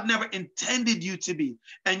God never intended you to be.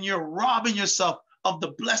 And you're robbing yourself of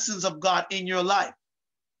the blessings of God in your life.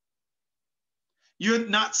 You're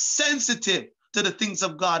not sensitive to the things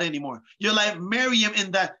of God anymore. You're like Miriam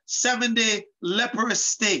in that 7-day leprous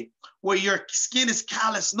state where your skin is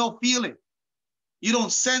callous, no feeling. You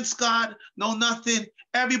don't sense God, no nothing.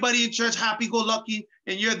 Everybody in church happy-go-lucky,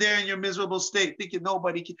 and you're there in your miserable state thinking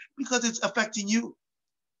nobody can, because it's affecting you.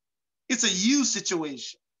 It's a you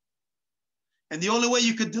situation. And the only way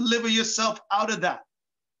you could deliver yourself out of that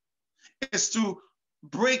is through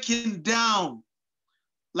breaking down,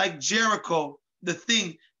 like Jericho, the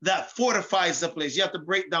thing that fortifies the place. You have to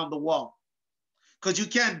break down the wall. because you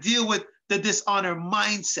can't deal with the dishonor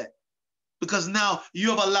mindset, because now you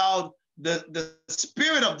have allowed the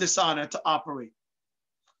spirit of dishonor to operate.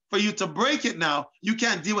 For you to break it now, you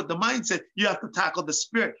can't deal with the mindset. You have to tackle the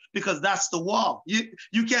spirit, because that's the wall.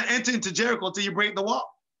 You can't enter into Jericho until you break the wall.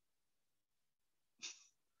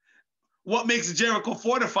 What makes Jericho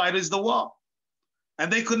fortified is the wall.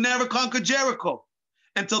 And they could never conquer Jericho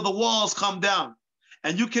until the walls come down.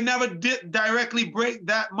 And you can never directly break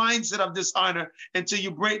that mindset of dishonor until you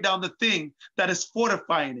break down the thing that is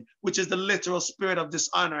fortifying it, which is the literal spirit of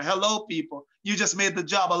dishonor. Hello, people. You just made the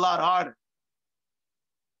job a lot harder.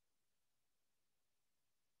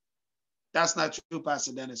 That's not true,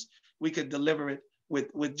 Pastor Dennis. We could deliver it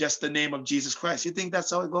with just the name of Jesus Christ. You think that's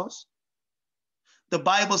how it goes? The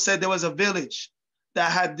Bible said there was a village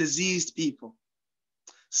that had diseased people,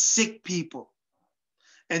 sick people.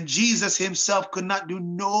 And Jesus himself could not do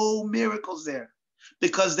no miracles there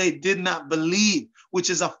because they did not believe, which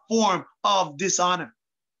is a form of dishonor.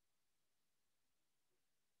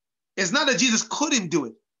 It's not that Jesus couldn't do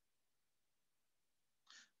it.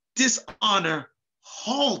 Dishonor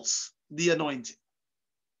halts the anointing.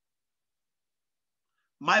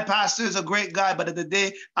 My pastor is a great guy, but at the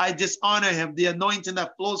day I dishonor him, the anointing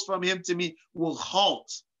that flows from him to me will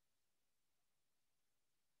halt.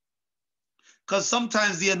 Because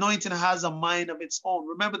sometimes the anointing has a mind of its own.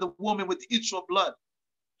 Remember the woman with the issue of blood.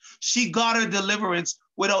 She got her deliverance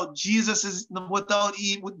without didn't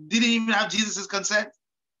even have Jesus's consent.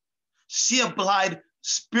 She applied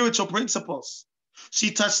spiritual principles.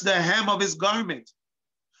 She touched the hem of his garment,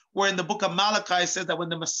 where in the book of Malachi says that when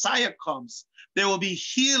the Messiah comes, there will be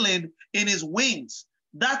healing in his wings.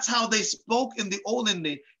 That's how they spoke in the olden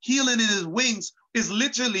day. Healing in his wings is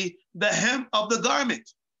literally the hem of the garment.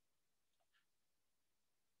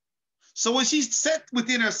 So when she said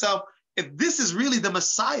within herself, if this is really the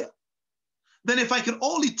Messiah, then if I can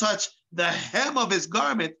only touch the hem of his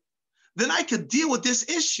garment, then I could deal with this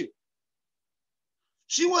issue.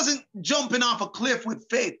 She wasn't jumping off a cliff with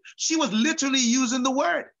faith. She was literally using the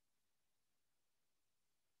word.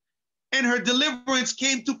 And her deliverance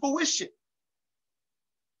came to fruition.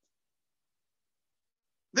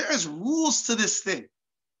 There is rules to this thing.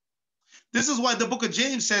 This is why the book of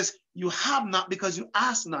James says, you have not because you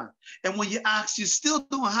ask not. And when you ask, you still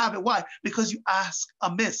don't have it. Why? Because you ask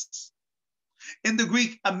amiss. In the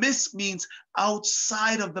Greek, amiss means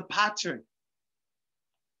outside of the pattern.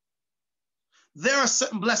 There are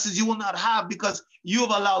certain blessings you will not have because you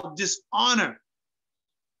have allowed dishonor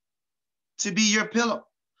to be your pillow.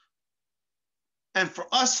 And for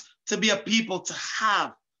us to be a people to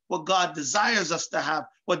have what God desires us to have,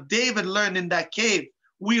 what David learned in that cave,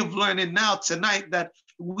 we have learned it now tonight that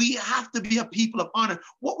we have to be a people of honor.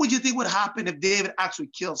 What would you think would happen if David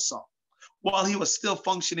actually killed Saul while he was still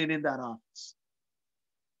functioning in that office?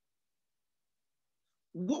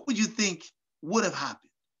 What would you think would have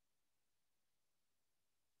happened?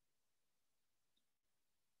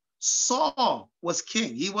 Saul was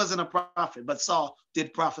king. He wasn't a prophet, but Saul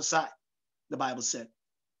did prophesy, the Bible said.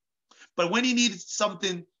 But when he needed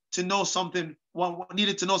something to know something,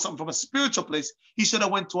 needed to know something from a spiritual place, he should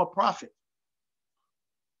have went to a prophet.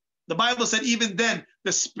 The Bible said even then,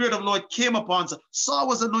 the Spirit of the Lord came upon Saul. Saul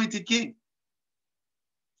was anointed king.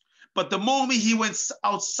 But the moment he went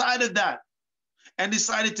outside of that and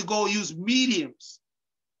decided to go use mediums,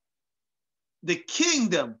 the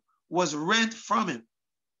kingdom was rent from him.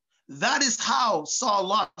 That is how Saul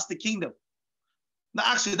lost the kingdom. Now,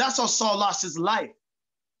 actually, that's how Saul lost his life.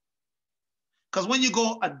 Because when you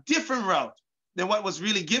go a different route than what was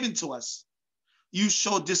really given to us, you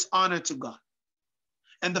show dishonor to God.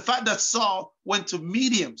 And the fact that Saul went to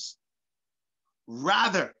mediums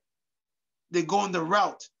rather than going the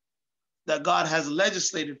route that God has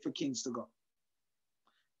legislated for kings to go,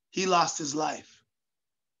 he lost his life.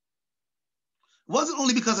 It wasn't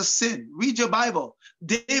only because of sin. Read your Bible.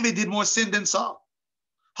 David did more sin than Saul.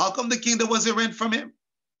 How come the kingdom wasn't rent from him?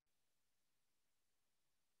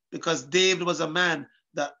 Because David was a man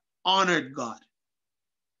that honored God.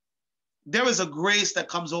 There is a grace that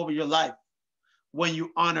comes over your life when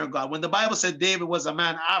you honor God. When the Bible said David was a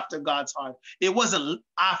man after God's heart, it wasn't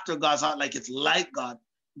after God's heart like it's like God.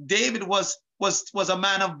 David was a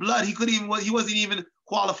man of blood. He wasn't even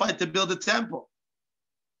qualified to build a temple.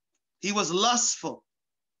 He was lustful.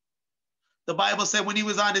 The Bible said when he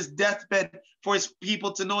was on his deathbed, for his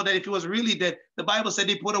people to know that if he was really dead, the Bible said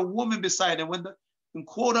they put a woman beside him. And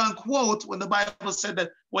quote unquote, when the Bible said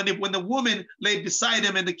that when the woman laid beside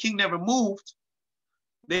him and the king never moved,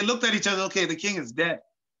 they looked at each other, okay, the king is dead.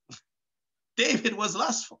 David was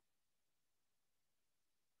lustful.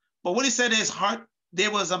 But when he said in his heart,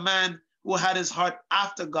 there was a man who had his heart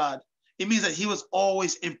after God, it means that he was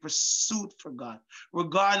always in pursuit for God,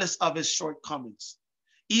 regardless of his shortcomings.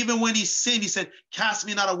 Even when he sinned, he said, cast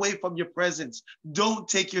me not away from your presence. Don't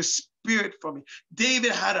take your spirit from me.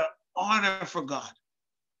 David had an honor for God.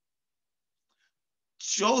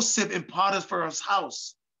 Joseph in Potiphar's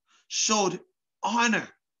house showed honor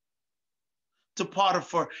to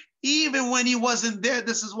Potiphar. Even when he wasn't there,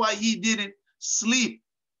 this is why he didn't sleep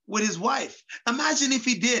with his wife. Imagine if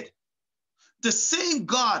he did. The same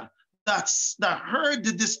God that heard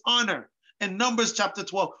the dishonor in Numbers chapter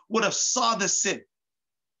 12 would have saw the sin.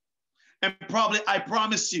 And probably, I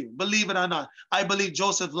promise you, believe it or not, I believe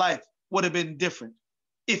Joseph's life would have been different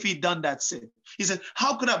if he'd done that sin. He said,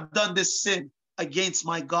 how could I have done this sin against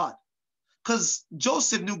my God? Because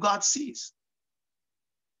Joseph knew God sees.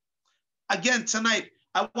 Again, tonight,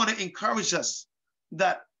 I want to encourage us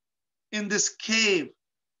that in this cave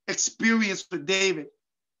experience with David,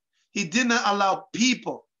 he did not allow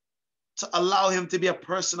people to allow him to be a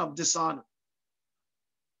person of dishonor.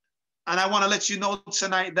 And I want to let you know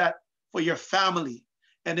tonight that for your family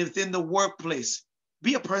and within the workplace,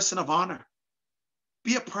 be a person of honor.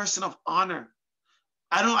 Be a person of honor.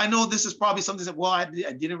 I know this is probably something that, well, I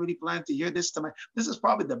didn't really plan to hear this tonight. This is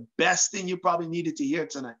probably the best thing you probably needed to hear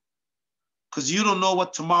tonight. Because you don't know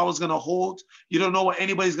what tomorrow's going to hold. You don't know what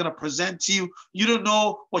anybody's going to present to you. You don't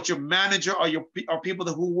know what your manager or people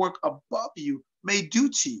who work above you may do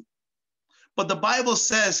to you. But the Bible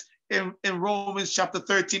says in Romans chapter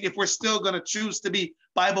 13, if we're still going to choose to be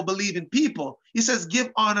Bible-believing people, he says, give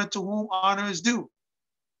honor to whom honor is due.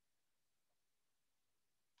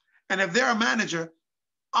 And if they're a manager,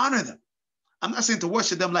 honor them. I'm not saying to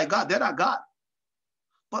worship them like God. They're not God.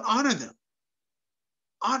 But honor them.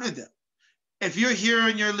 Honor them. If you're here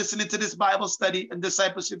and you're listening to this Bible study and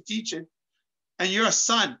discipleship teaching, and you're a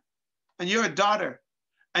son and you're a daughter,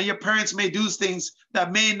 and your parents may do things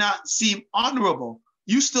that may not seem honorable,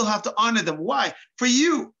 you still have to honor them. Why? For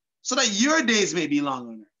you, so that your days may be long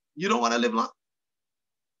on earth. You don't want to live long?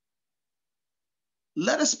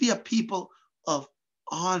 Let us be a people of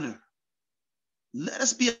honor. Let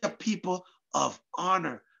us be a people of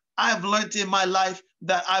honor. I've learned in my life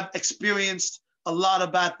that I've experienced a lot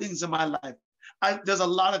of bad things in my life. There's a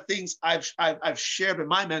lot of things I've shared with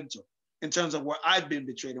my mentor in terms of where I've been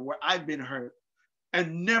betrayed and where I've been hurt.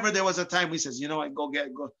 And never there was a time he says, you know what,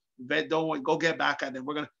 don't worry, go get back at them.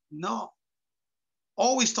 No.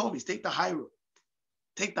 Always told me, take the high road.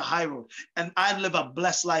 Take the high road. And I live a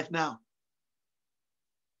blessed life now.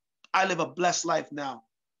 I live a blessed life now.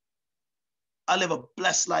 I live a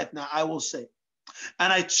blessed life now, I will say.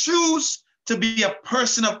 And I choose to be a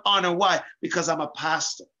person of honor. Why? Because I'm a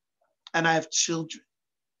pastor and I have children.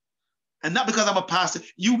 And not because I'm a pastor.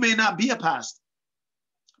 You may not be a pastor,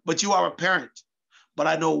 but you are a parent. But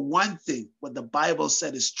I know one thing, what the Bible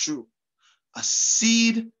said is true. A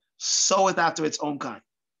seed soweth after its own kind.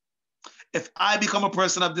 If I become a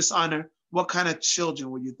person of dishonor, what kind of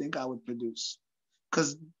children would you think I would produce?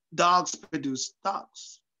 Because dogs produce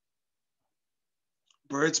dogs.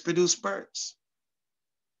 Birds produce birds.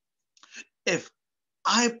 If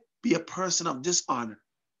I be a person of dishonor,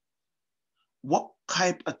 what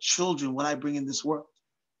type of children will I bring in this world?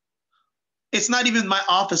 It's not even my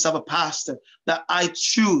office of a pastor that I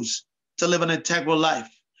choose to live an integral life.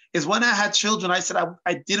 It's when I had children, I said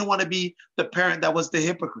I didn't want to be the parent that was the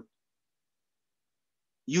hypocrite.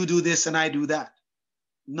 You do this and I do that.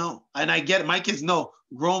 No. And I get it. My kids know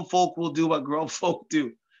grown folk will do what grown folk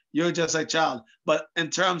do. You're just a child. But in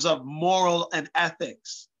terms of moral and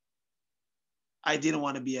ethics, I didn't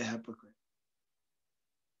want to be a hypocrite.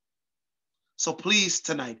 So please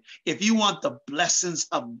tonight, if you want the blessings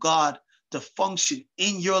of God to function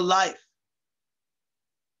in your life,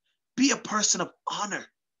 be a person of honor.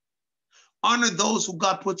 Honor those who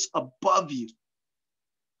God puts above you.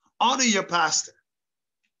 Honor your pastor.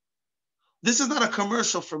 This is not a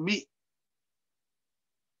commercial for me.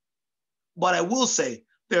 But I will say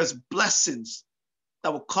there's blessings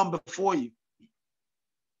that will come before you.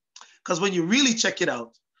 Because when you really check it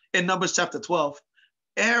out, in Numbers chapter 12,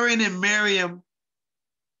 Aaron and Miriam,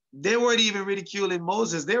 they weren't even ridiculing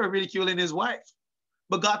Moses. They were ridiculing his wife.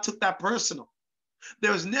 But God took that personal.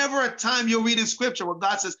 There was never a time you'll read in scripture where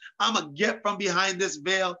God says, I'm going to get from behind this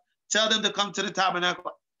veil, tell them to come to the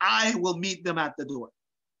tabernacle. I will meet them at the door.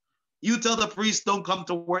 You tell the priest, don't come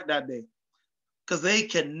to work that day, because they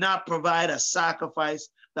cannot provide a sacrifice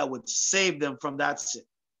that would save them from that sin.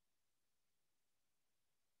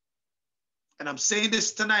 And I'm saying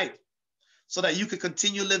this tonight so that you can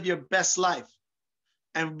continue to live your best life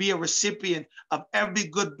and be a recipient of every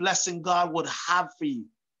good blessing God would have for you.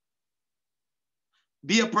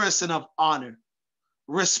 Be a person of honor.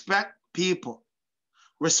 Respect people.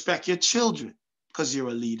 Respect your children because you're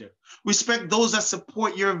a leader. Respect those that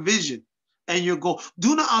support your vision and your goal.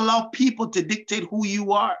 Do not allow people to dictate who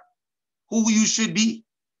you are, who you should be.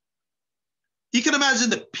 You can imagine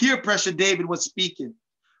the peer pressure David was speaking.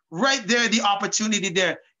 Right there, the opportunity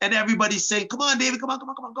there. And everybody's saying, come on, David, come on, come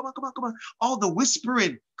on, come on, come on, come on, come on. All the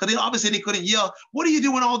whispering, because obviously they couldn't yell. What are you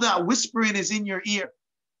doing? All that whispering is in your ear.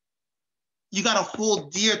 You got to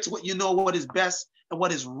hold dear to what you know, what is best and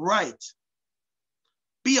what is right.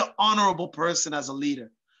 Be an honorable person as a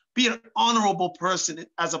leader. Be an honorable person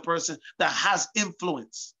as a person that has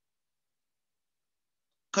influence.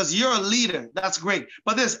 Because you're a leader, that's great.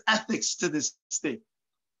 But there's ethics to this thing.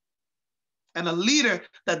 And a leader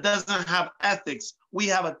that doesn't have ethics, we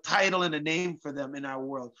have a title and a name for them in our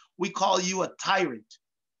world. We call you a tyrant.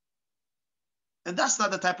 And that's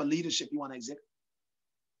not the type of leadership you want to exhibit.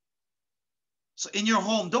 So in your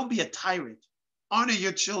home, don't be a tyrant. Honor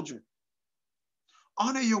your children.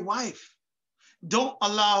 Honor your wife. Don't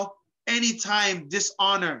allow any time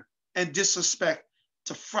dishonor and disrespect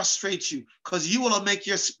to frustrate you, because you will make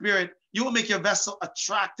your spirit, you will make your vessel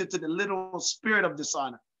attracted to the literal spirit of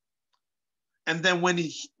dishonor. And then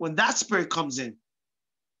when that spirit comes in,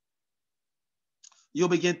 you'll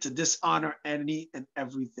begin to dishonor any and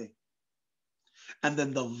everything. And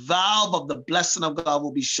then the valve of the blessing of God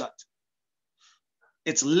will be shut.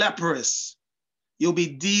 It's leprous. You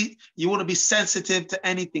want to be sensitive to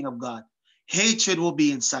anything of God. Hatred will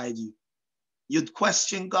be inside you. You'd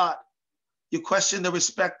question God. You question the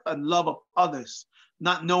respect and love of others,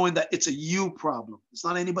 not knowing that it's a you problem. It's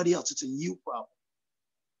not anybody else. It's a you problem.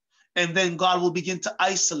 And then God will begin to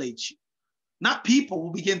isolate you. Not people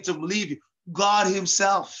will begin to believe you. God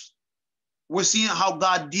himself. We're seeing how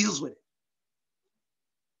God deals with it.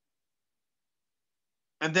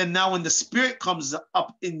 And then now when the spirit comes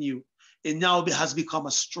up in you, it now has become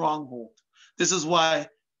a stronghold. This is why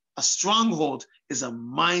a stronghold is a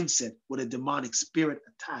mindset with a demonic spirit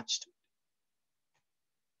attached to it.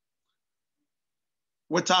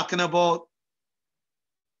 We're talking about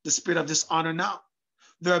the spirit of dishonor now.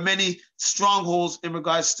 There are many strongholds in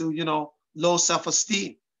regards to, low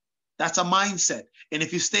self-esteem. That's a mindset. And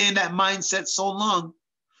if you stay in that mindset so long,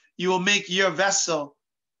 you will make your vessel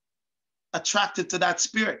attracted to that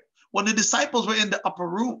spirit. When the disciples were in the upper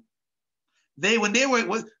room, when they were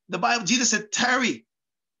with the Bible, Jesus said, tarry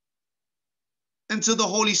until the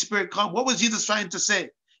Holy Spirit come. What was Jesus trying to say?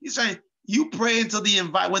 He's saying, you pray until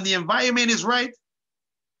when the environment is right,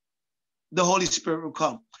 the Holy Spirit will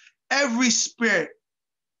come. Every spirit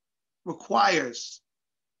requires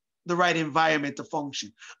the right environment to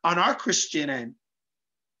function. On our Christian end,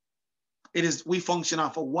 we function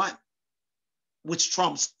off of one, which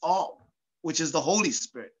trumps all, which is the Holy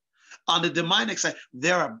Spirit. On the demonic side,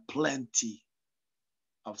 there are plenty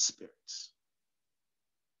of spirits.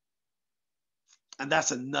 And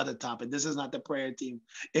that's another topic. This is not the prayer team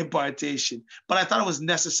impartation, but I thought it was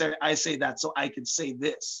necessary I say that so I could say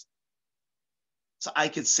this.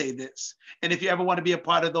 And if you ever want to be a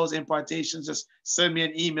part of those impartations, just send me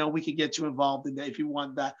an email. We can get you involved in that if you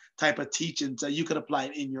want that type of teaching. So you could apply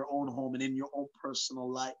it in your own home and in your own personal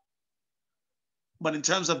life. But in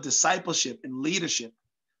terms of discipleship and leadership,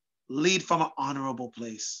 lead from an honorable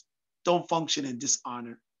place. Don't function in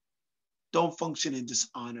dishonor. Don't function in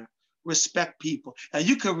dishonor. Respect people. And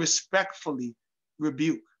you can respectfully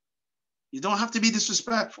rebuke. You don't have to be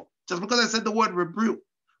disrespectful. Just because I said the word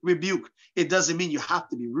rebuke, it doesn't mean you have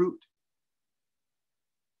to be rude.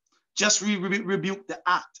 Just rebuke the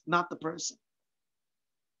act, not the person.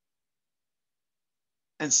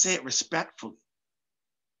 And say it respectfully.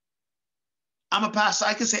 I'm a pastor.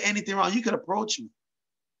 I can say anything wrong. You could approach me.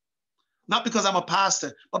 Not because I'm a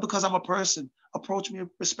pastor, but because I'm a person. Approach me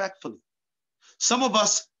respectfully. Some of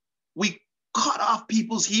us, we cut off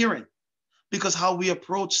people's hearing because how we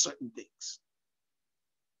approach certain things.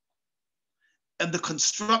 And the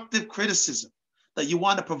constructive criticism that you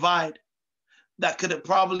want to provide that could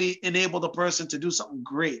probably enable the person to do something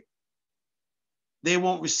great, they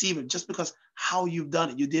won't receive it just because how you've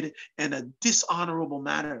done it. You did it in a dishonorable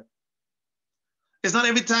manner. It's not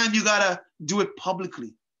every time you got to do it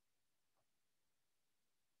publicly.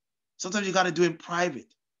 Sometimes you got to do it in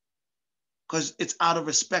private because it's out of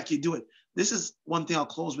respect. You do it. This is one thing. I'll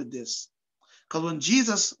close with this. Because when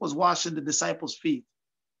Jesus was washing the disciples' feet,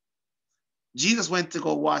 Jesus went to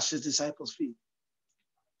go wash his disciples' feet.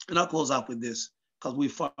 And I'll close off with this because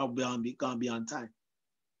we've gone beyond time.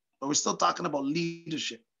 But we're still talking about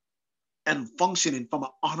leadership and functioning from an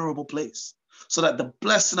honorable place so that the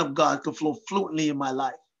blessing of God can flow fluently in my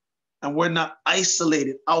life. And we're not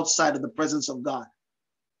isolated outside of the presence of God.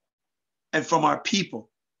 and from our people.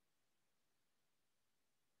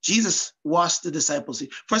 Jesus washed the disciples'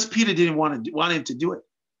 feet. First, Peter didn't want him to do it.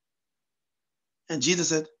 And Jesus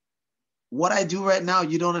said, what I do right now,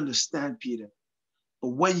 you don't understand, Peter. But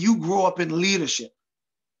when you grow up in leadership,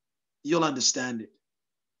 you'll understand it.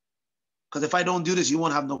 Because if I don't do this, you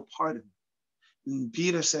won't have no part of it. And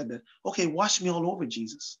Peter said that, okay, wash me all over,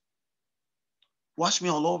 Jesus. Wash me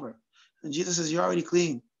all over. And Jesus says, you're already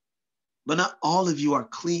clean. But not all of you are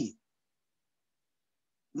clean.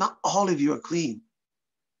 Not all of you are clean.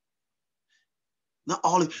 Not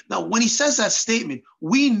all of. Now, when he says that statement,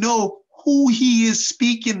 we know who he is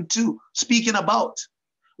speaking about.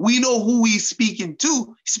 We know who he's speaking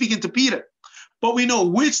to. He's speaking to Peter. But we know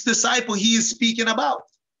which disciple he is speaking about.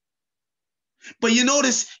 But you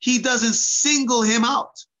notice he doesn't single him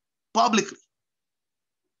out publicly.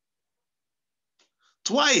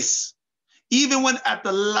 Twice, even when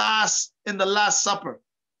in the Last Supper,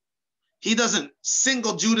 he doesn't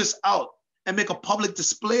single Judas out and make a public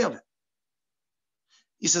display of it.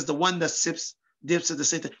 He says the one that dips at the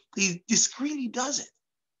Satan, he discreetly does it.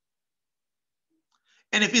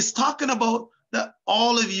 And if he's talking about that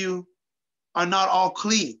all of you are not all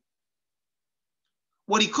clean,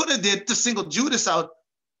 what he could have did to single Judas out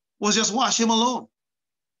was just wash him alone.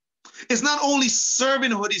 It's not only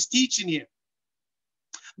servanthood he's teaching here.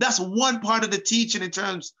 That's one part of the teaching in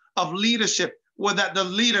terms of leadership, where that the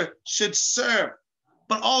leader should serve.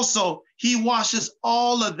 But also, he washes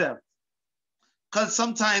all of them. Because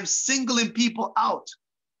sometimes singling people out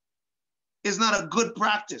is not a good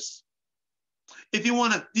practice. If you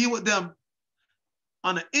want to deal with them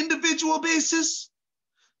on an individual basis,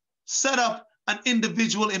 set up an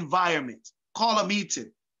individual environment. Call a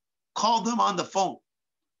meeting. Call them on the phone.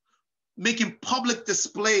 Making public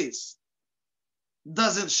displays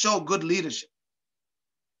doesn't show good leadership.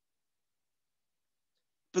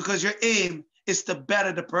 Because your aim is to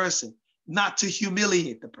better the person, not to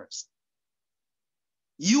humiliate the person.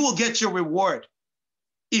 You will get your reward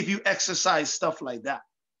if you exercise stuff like that,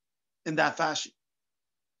 in that fashion.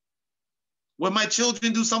 When my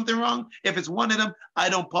children do something wrong, if it's one of them, I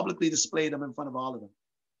don't publicly display them in front of all of them.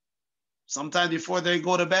 Sometimes before they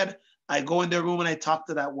go to bed, I go in their room and I talk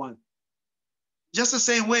to that one. Just the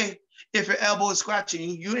same way, if your elbow is scratching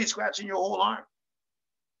you, you ain't scratching your whole arm.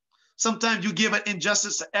 Sometimes you give an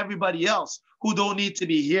injustice to everybody else who don't need to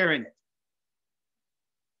be hearing it.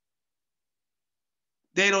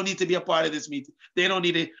 They don't need to be a part of this meeting. They don't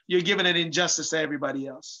need it. You're giving an injustice to everybody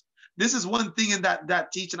else. This is one thing in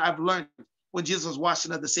that teaching I've learned when Jesus was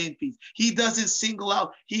washing at the same feet. He doesn't single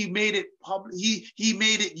out. He made it public. He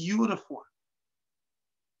made it uniform.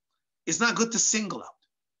 It's not good to single out.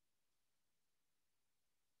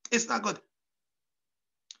 It's not good.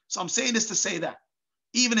 So I'm saying this to say that,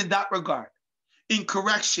 even in that regard, in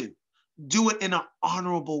correction, do it in an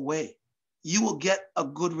honorable way. You will get a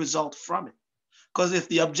good result from it. Because if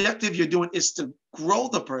the objective you're doing is to grow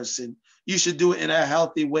the person, you should do it in a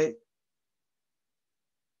healthy way.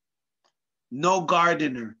 No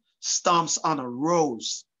gardener stomps on a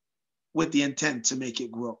rose with the intent to make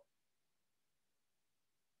it grow.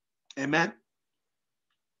 Amen?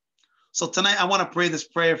 So tonight I want to pray this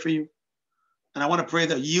prayer for you. And I want to pray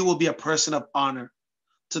that you will be a person of honor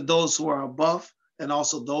to those who are above and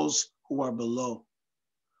also those who are below.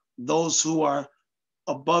 Those who are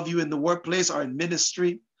above you in the workplace or in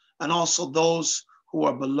ministry, and also those who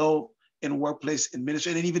are below in workplace, in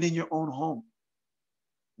ministry, and even in your own home.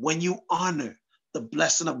 When you honor, the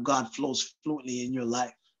blessing of God flows fluently in your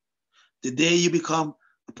life. The day you become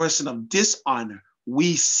a person of dishonor,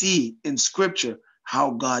 we see in scripture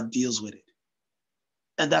how God deals with it.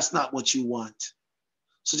 And that's not what you want.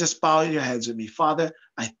 So just bow your heads with me. Father,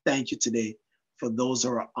 I thank you today for those who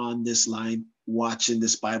are on this line watching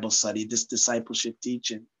this Bible study, this discipleship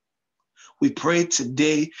teaching. We pray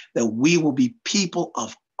today that we will be people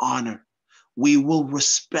of honor. We will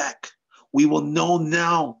respect. We will know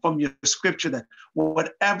now from your scripture that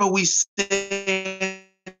whatever we say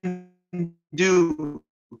and do,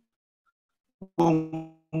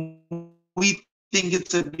 when we think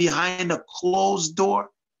it's behind a closed door,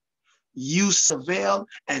 you surveil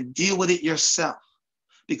and deal with it yourself,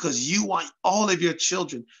 because you want all of your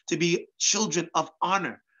children to be children of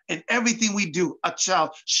honor. And everything we do, a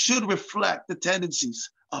child should reflect the tendencies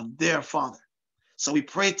of their father. So we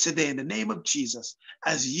pray today in the name of Jesus,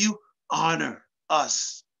 as you honor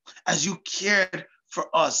us, as you cared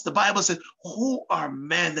for us. The Bible says, who are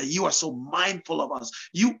men that you are so mindful of us?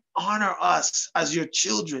 You honor us as your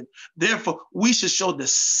children. Therefore, we should show the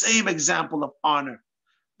same example of honor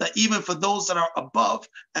that even for those that are above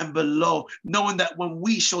and below, knowing that when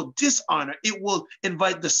we show dishonor, it will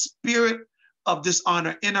invite the spirit of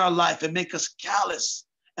dishonor in our life and make us callous,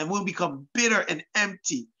 and we'll become bitter and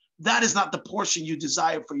empty. That is not the portion you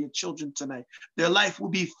desire for your children tonight. Their life will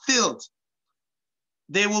be filled.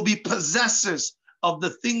 They will be possessors of the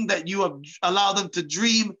thing that you have allowed them to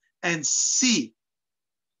dream and see.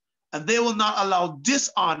 And they will not allow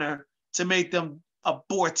dishonor to make them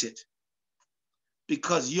abort it,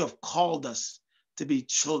 because you have called us to be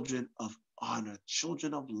children of honor,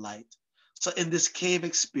 children of light. So in this cave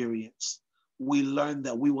experience, we learned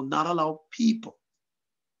that we will not allow people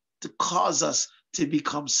to cause us to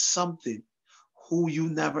become something who you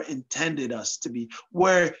never intended us to be,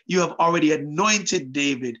 where you have already anointed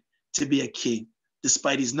David to be a king,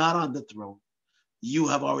 despite he's not on the throne. You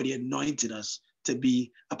have already anointed us to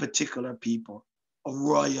be a particular people, a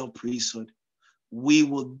royal priesthood. We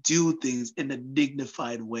will do things in a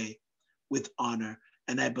dignified way with honor.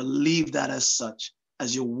 And I believe that as such,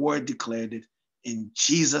 as your word declared it, in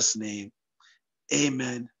Jesus' name,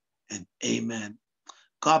 amen and amen.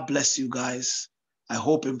 God bless you guys. I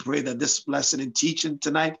hope and pray that this lesson and teaching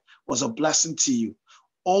tonight was a blessing to you.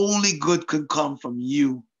 Only good can come from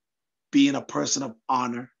you being a person of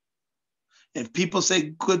honor. If people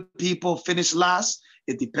say good people finish last,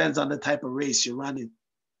 it depends on the type of race you're running.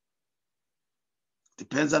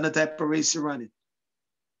 Depends on the type of race you're running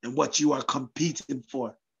and what you are competing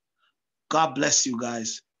for. God bless you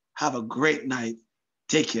guys. Have a great night.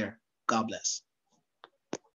 Take care. God bless.